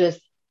 they were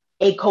just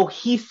a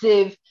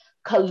cohesive,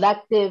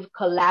 collective,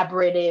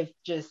 collaborative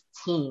just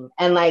team.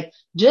 And like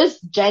just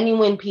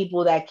genuine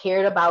people that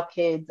cared about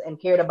kids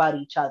and cared about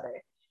each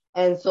other.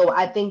 And so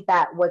I think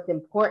that what's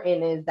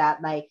important is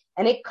that like,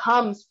 and it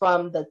comes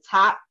from the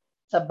top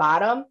to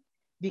bottom,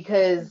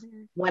 because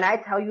when I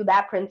tell you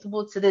that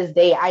principal to this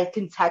day, I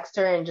can text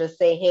her and just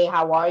say, hey,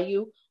 how are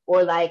you?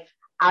 Or like,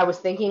 I was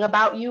thinking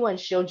about you, and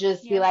she'll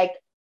just be like,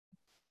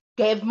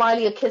 give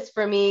Marley a kiss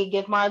for me,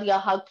 give Marley a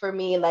hug for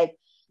me. Like,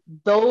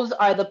 those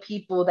are the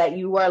people that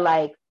you are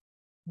like,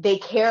 they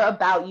care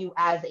about you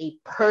as a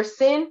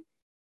person,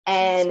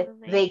 and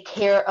they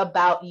care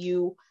about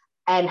you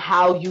and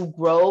how you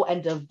grow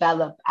and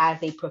develop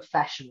as a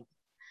professional.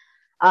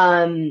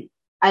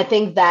 I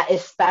think that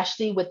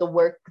especially with the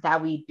work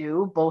that we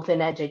do, both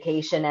in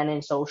education and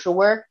in social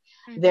work,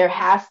 there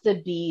has to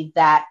be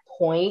that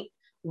point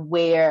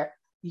where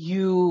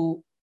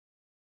you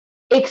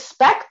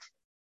expect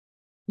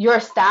your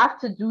staff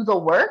to do the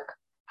work.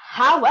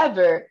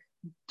 However,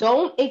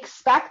 don't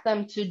expect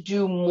them to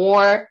do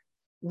more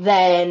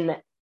than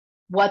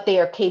what they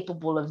are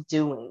capable of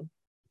doing.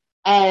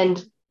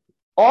 And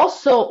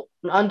also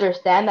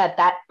understand that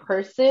that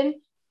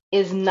person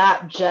is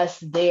not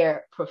just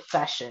their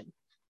profession.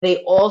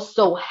 They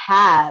also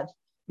have,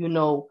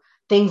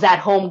 things at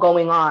home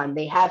going on.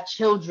 They have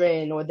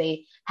children, or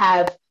they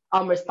have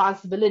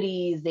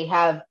responsibilities. They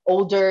have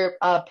older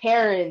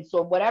parents,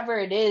 or whatever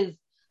it is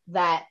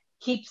that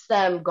keeps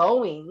them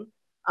going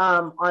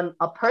on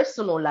a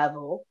personal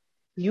level.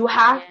 You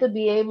have to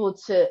be able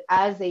to,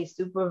 as a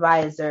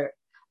supervisor,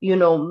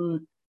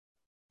 love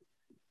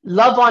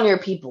on your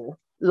people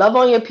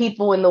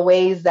in the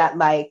ways that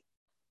like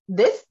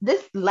this,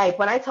 like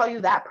when I tell you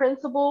that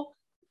principal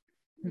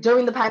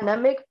during the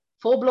pandemic,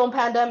 full-blown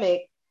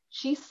pandemic,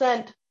 she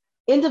sent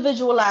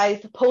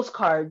individualized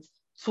postcards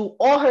to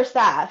all her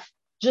staff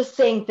just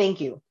saying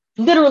thank you.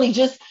 Literally.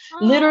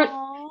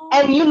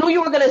 And you knew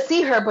you were going to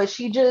see her, but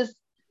she just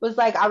was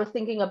like, I was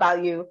thinking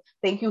about you.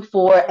 Thank you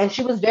for, and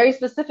she was very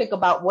specific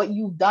about what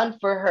you've done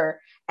for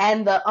her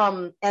and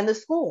the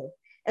school.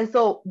 And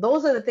so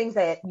those are the things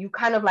that you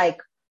kind of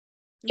like,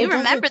 you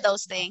remember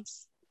those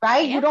things,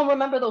 right? Yeah. You don't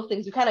remember those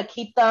things. You kind of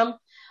keep them.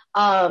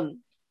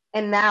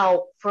 And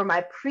now for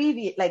my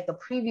the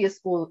previous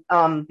school,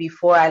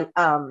 before I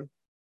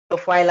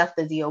left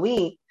the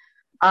DOE,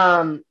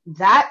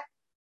 that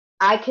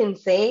I can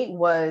say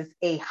was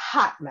a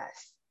hot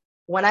mess.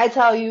 When I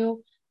tell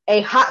you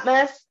a hot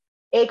mess,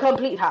 a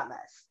complete hot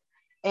mess.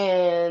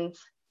 And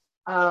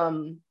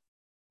I'll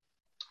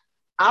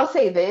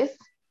say this,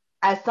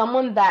 as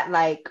someone that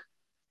like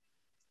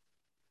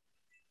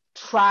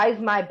tries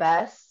my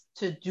best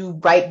to do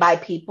right by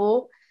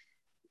people,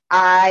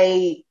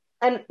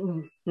 and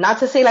not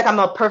to say like I'm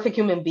a perfect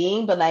human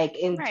being, but like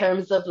in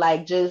terms of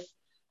like just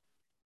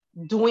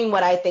doing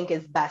what I think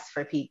is best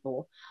for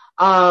people,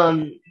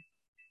 I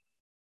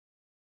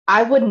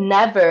would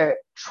never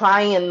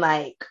try and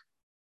like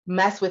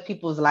mess with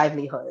people's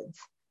livelihoods.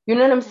 You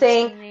know what I'm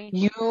saying?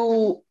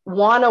 You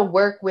want to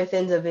work with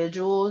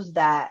individuals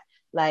that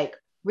like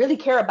really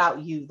care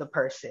about you, the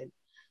person.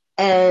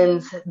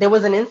 And there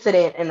was an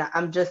incident, and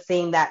I'm just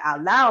saying that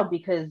out loud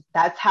because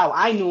that's how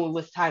I knew it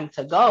was time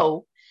to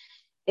go,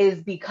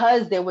 is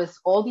because there was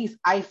all these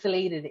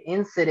isolated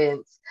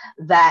incidents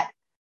that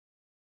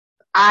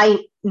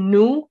I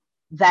knew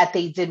that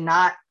they did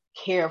not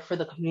care for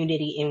the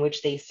community in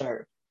which they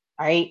serve,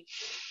 right?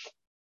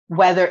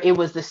 Whether it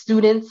was the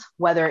students,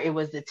 whether it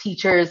was the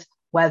teachers,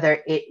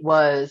 whether it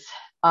was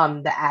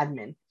the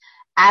admin.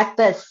 At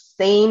the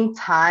same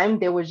time,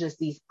 there were just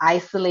these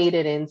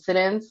isolated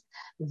incidents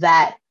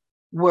that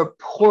were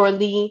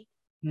poorly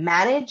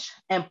managed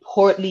and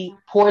poorly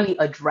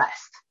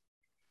addressed.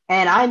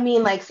 And I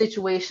mean like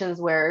situations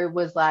where it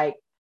was like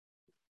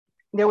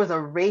there was a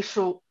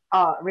racial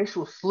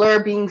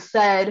slur being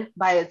said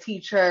by a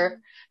teacher.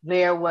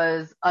 There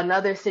was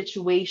another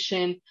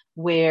situation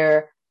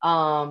where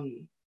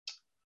one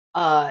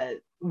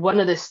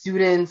of the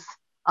students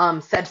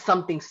said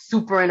something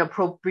super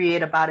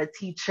inappropriate about a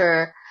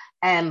teacher,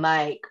 and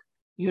like,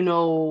 you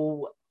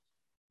know,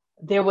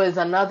 there was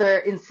another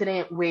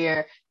incident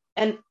where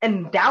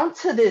and down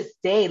to this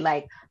day,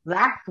 like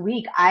last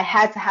week, I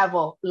had to have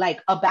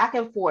a back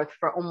and forth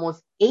for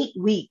almost 8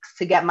 weeks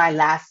to get my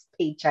last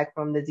paycheck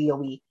from the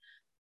DOE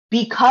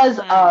because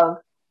of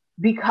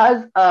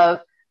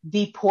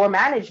the poor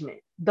management,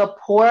 the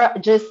poor,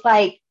 just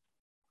like,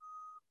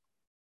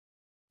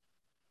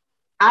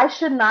 I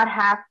should not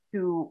have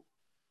to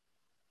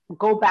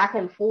go back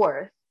and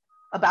forth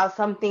about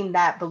something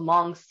that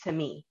belongs to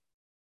me.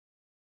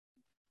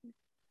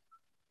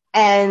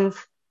 And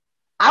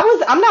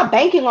I'm not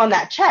banking on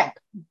that check,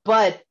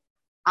 but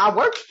I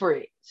worked for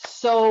it,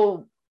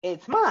 so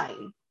it's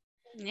mine.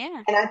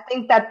 Yeah. And I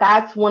think that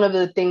that's one of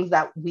the things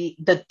that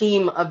the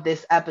theme of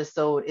this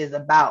episode is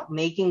about,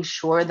 making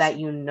sure that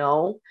you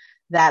know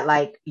that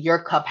like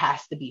your cup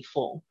has to be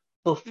full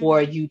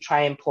before you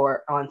try and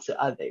pour onto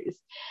others.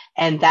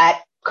 And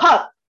that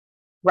cup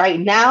right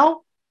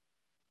now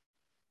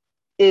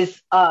is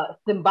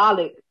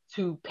symbolic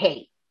to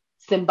pay,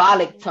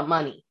 symbolic to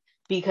money,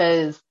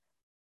 because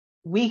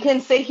we can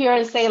sit here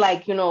and say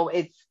like, you know,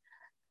 it's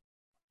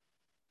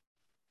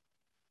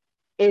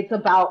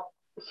about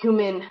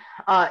human,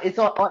 it's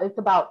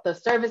about the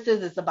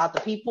services, it's about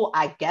the people.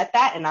 I get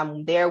that, and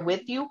I'm there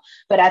with you.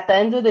 But at the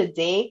end of the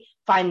day,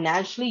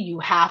 financially, you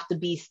have to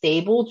be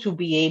stable to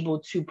be able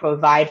to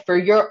provide for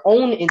your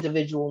own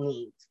individual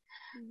needs.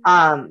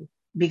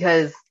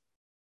 Because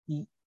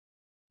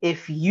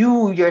if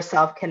you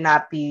yourself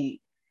cannot be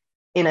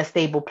in a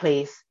stable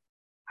place,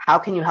 how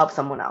can you help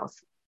someone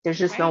else? There's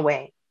just no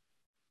way.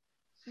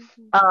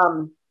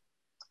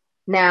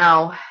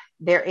 Now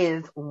there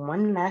is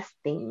one last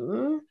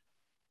thing.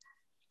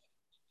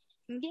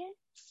 Yes.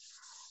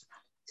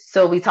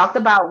 So we talked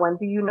about when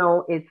do you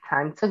know it's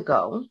time to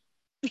go.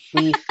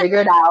 We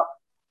figured out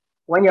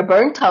when you're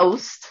burnt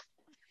toast,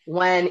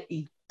 when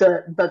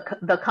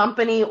the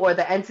company or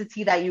the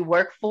entity that you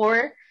work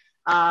for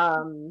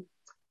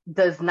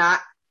does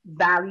not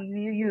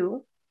value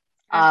you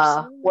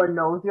or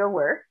knows your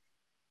worth.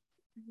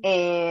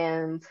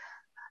 And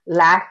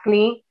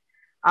lastly,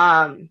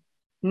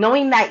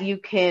 knowing that you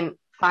can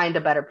find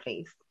a better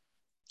place.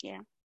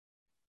 Yeah,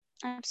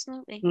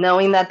 absolutely.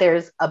 Knowing that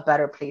there's a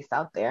better place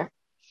out there.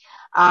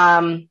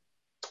 I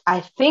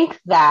think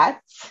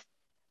that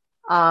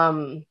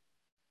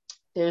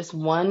there's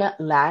one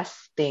last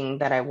thing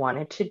that I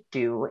wanted to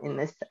do in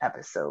this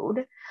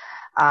episode.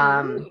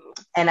 And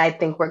I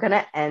think we're going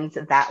to end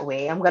that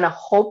way. I'm going to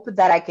hope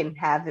that I can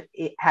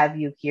have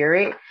you hear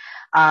it.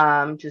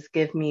 Just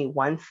give me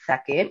 1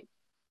 second.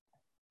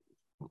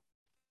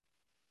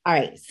 All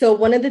right. So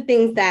one of the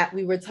things that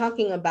we were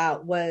talking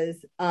about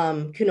was,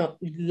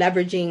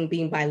 leveraging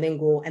being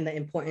bilingual and the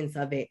importance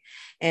of it.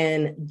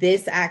 And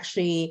this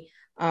actually,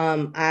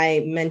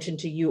 I mentioned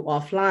to you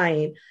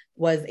offline,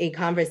 was a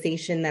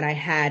conversation that I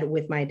had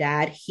with my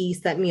dad. He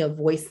sent me a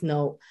voice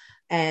note,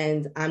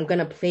 and I'm going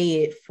to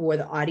play it for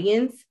the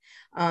audience.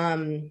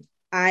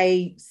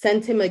 I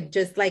sent him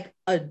just like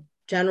a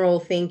general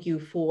thank you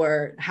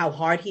for how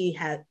hard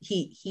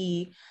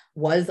he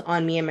was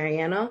on me and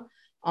Mariana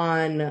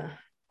on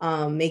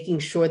making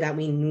sure that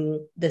we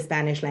knew the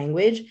Spanish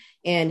language.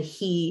 And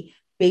he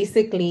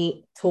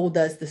basically told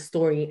us the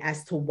story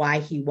as to why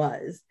he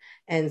was.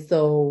 And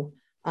so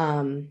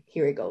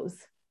here it goes.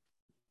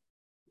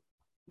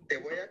 Te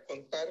voy a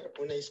contar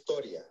una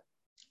historia.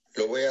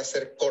 Lo voy a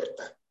hacer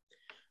corta.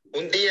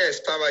 Un día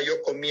estaba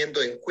yo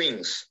comiendo en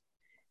Queens.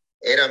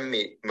 Era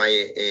mi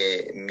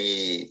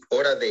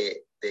hora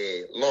de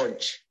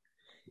lunch.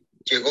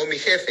 Llegó mi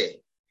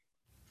jefe.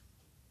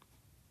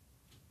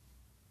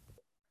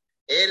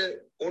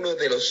 Él, uno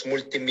de los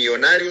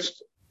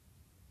multimillonarios,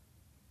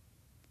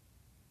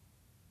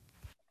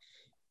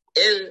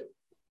 él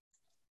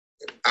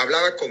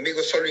hablaba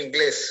conmigo solo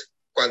inglés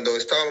cuando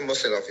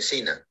estábamos en la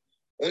oficina.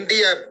 Un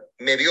día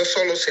me vio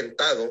solo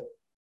sentado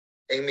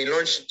en mi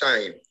lunch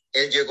time.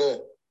 Él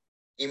llegó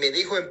y me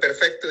dijo en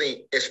perfecto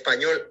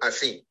español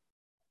así: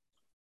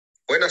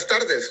 buenas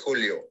tardes,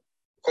 Julio.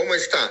 ¿Cómo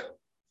está?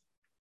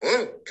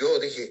 Yo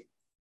dije,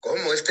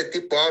 ¿cómo este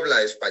tipo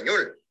habla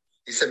español?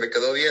 Y se me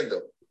quedó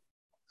viendo.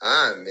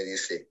 Me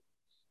dice,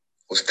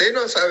 usted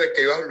no sabe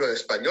que yo hablo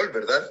español,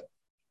 ¿verdad?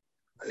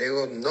 Le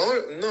digo,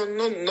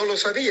 no lo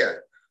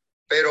sabía,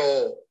 pero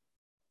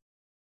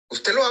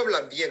usted lo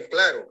habla bien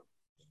claro.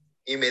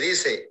 Y me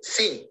dice,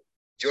 sí,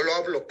 Yo lo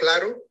hablo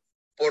claro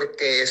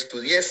porque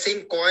estudié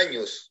 5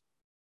 años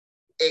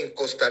en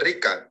Costa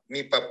Rica.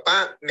 Mi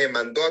papá me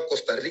mandó a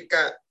Costa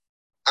Rica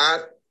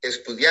a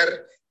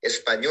estudiar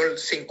español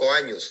 5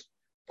 años,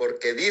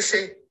 porque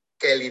dice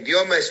que el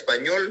idioma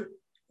español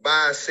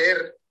va a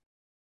ser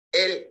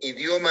el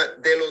idioma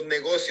de los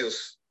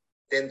negocios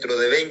dentro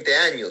de 20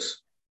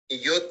 años. Y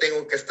yo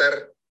tengo que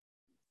estar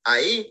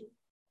ahí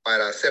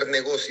para hacer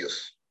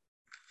negocios.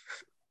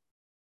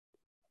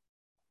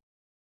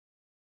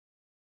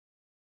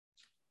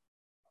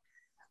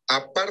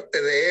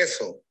 Aparte de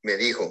eso, me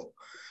dijo,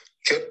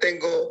 yo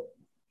tengo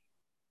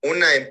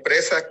una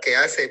empresa que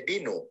hace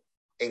vino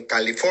en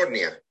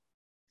California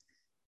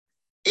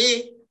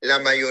y la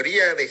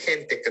mayoría de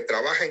gente que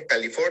trabaja en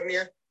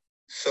California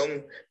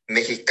son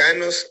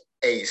mexicanos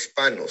e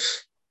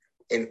hispanos.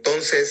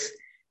 Entonces,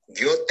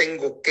 yo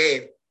tengo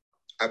que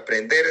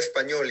aprender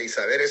español y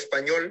saber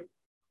español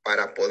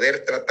para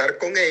poder tratar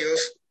con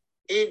ellos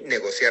y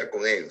negociar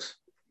con ellos.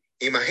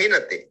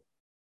 Imagínate,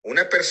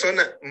 una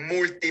persona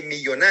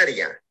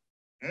multimillonaria,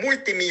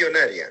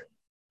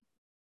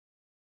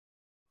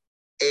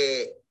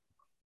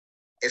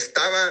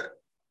 estaba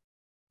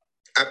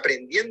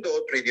aprendiendo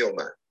otro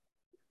idioma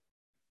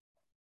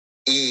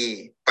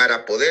y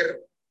para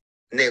poder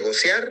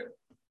negociar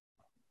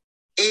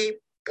y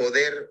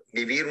poder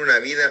vivir una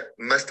vida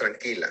más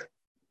tranquila.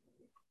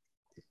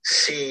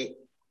 Si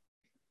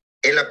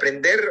el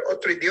aprender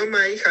otro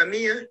idioma, hija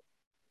mía,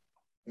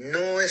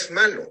 no es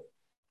malo,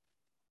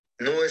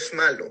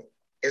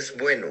 es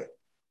bueno,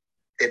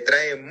 te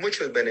trae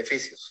muchos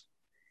beneficios.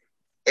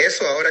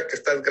 Eso ahora que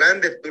estás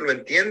grande, tú lo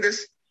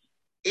entiendes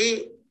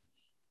y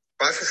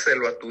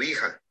pásaselo a tu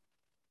hija.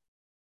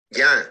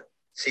 Ya,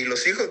 si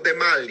los hijos de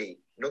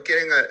Mali no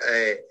quieren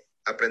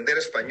aprender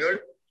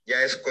español,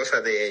 ya es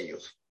cosa de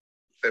ellos.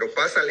 Pero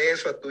pásale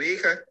eso a tu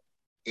hija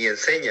y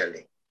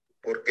enséñale,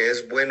 porque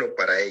es bueno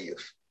para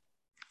ellos.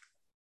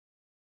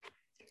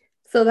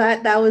 So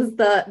that was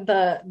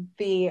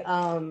the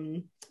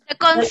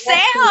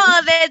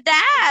consejo de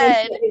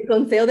dad. El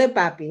consejo de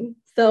papi.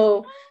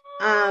 So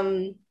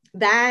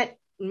that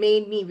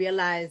made me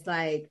realize,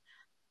 like,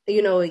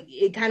 you know,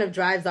 it kind of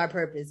drives our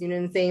purpose. You know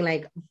what I'm saying?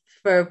 Like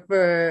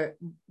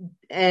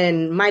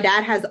and my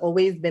dad has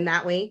always been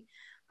that way.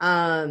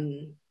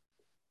 And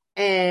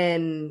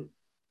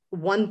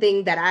one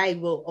thing that I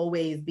will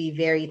always be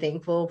very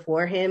thankful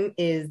for him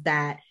is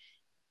that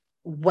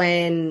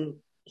when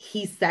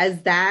he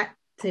says that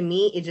to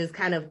me, it just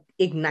kind of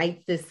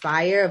ignites this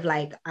fire of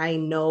like, I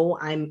know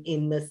I'm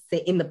in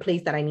the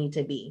place that I need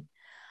to be.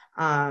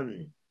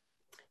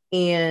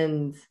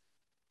 And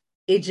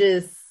it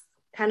just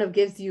kind of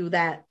gives you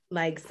that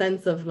like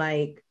sense of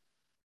like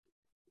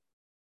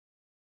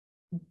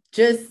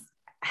just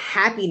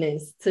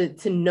happiness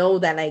to know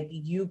that like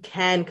you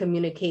can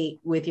communicate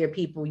with your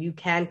people, you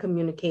can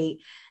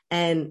communicate,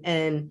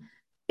 and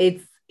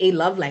it's a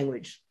love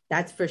language,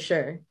 that's for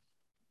sure.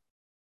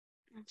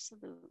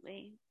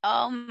 Absolutely.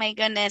 Oh my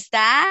goodness,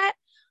 that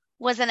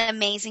was an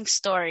amazing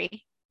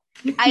story.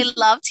 I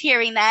loved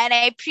hearing that,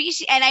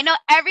 and I know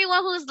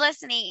everyone who's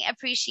listening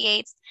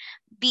appreciates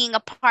being a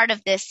part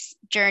of this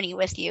journey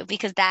with you,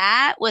 because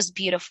that was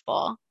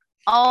beautiful.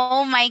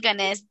 Oh my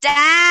goodness,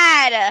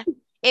 Dad,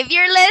 if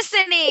you're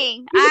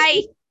listening,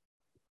 it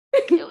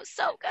was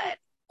so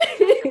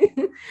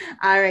good.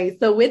 All right,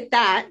 so with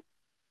that,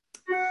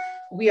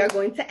 we are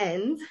going to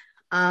end.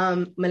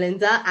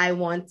 Melinda, I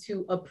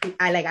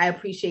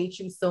appreciate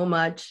you so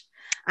much.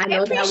 I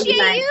appreciate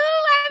you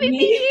having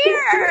me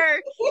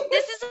here.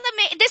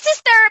 This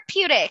is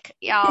therapeutic,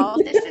 y'all.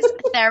 This is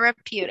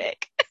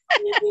therapeutic.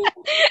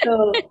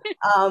 So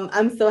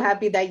I'm so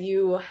happy that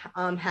you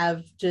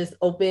have just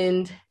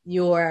opened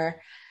your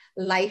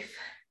life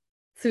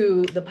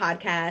to the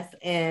podcast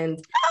and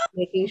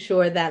making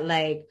sure that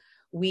like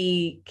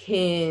we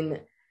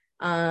can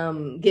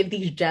give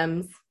these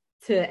gems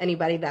to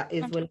anybody that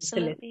is willing to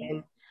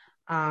listen.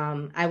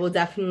 I will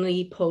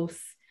definitely post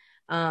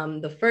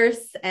the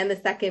first and the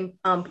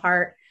second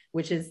part,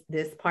 which is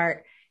this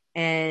part,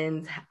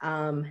 and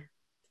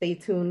stay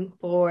tuned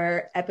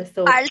for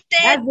episode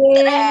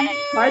 7,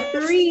 part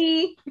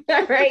 3.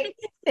 All right.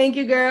 Thank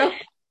you, girl.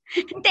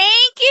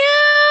 Thank you.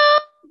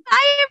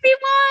 Bye,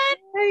 everyone.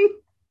 Bye.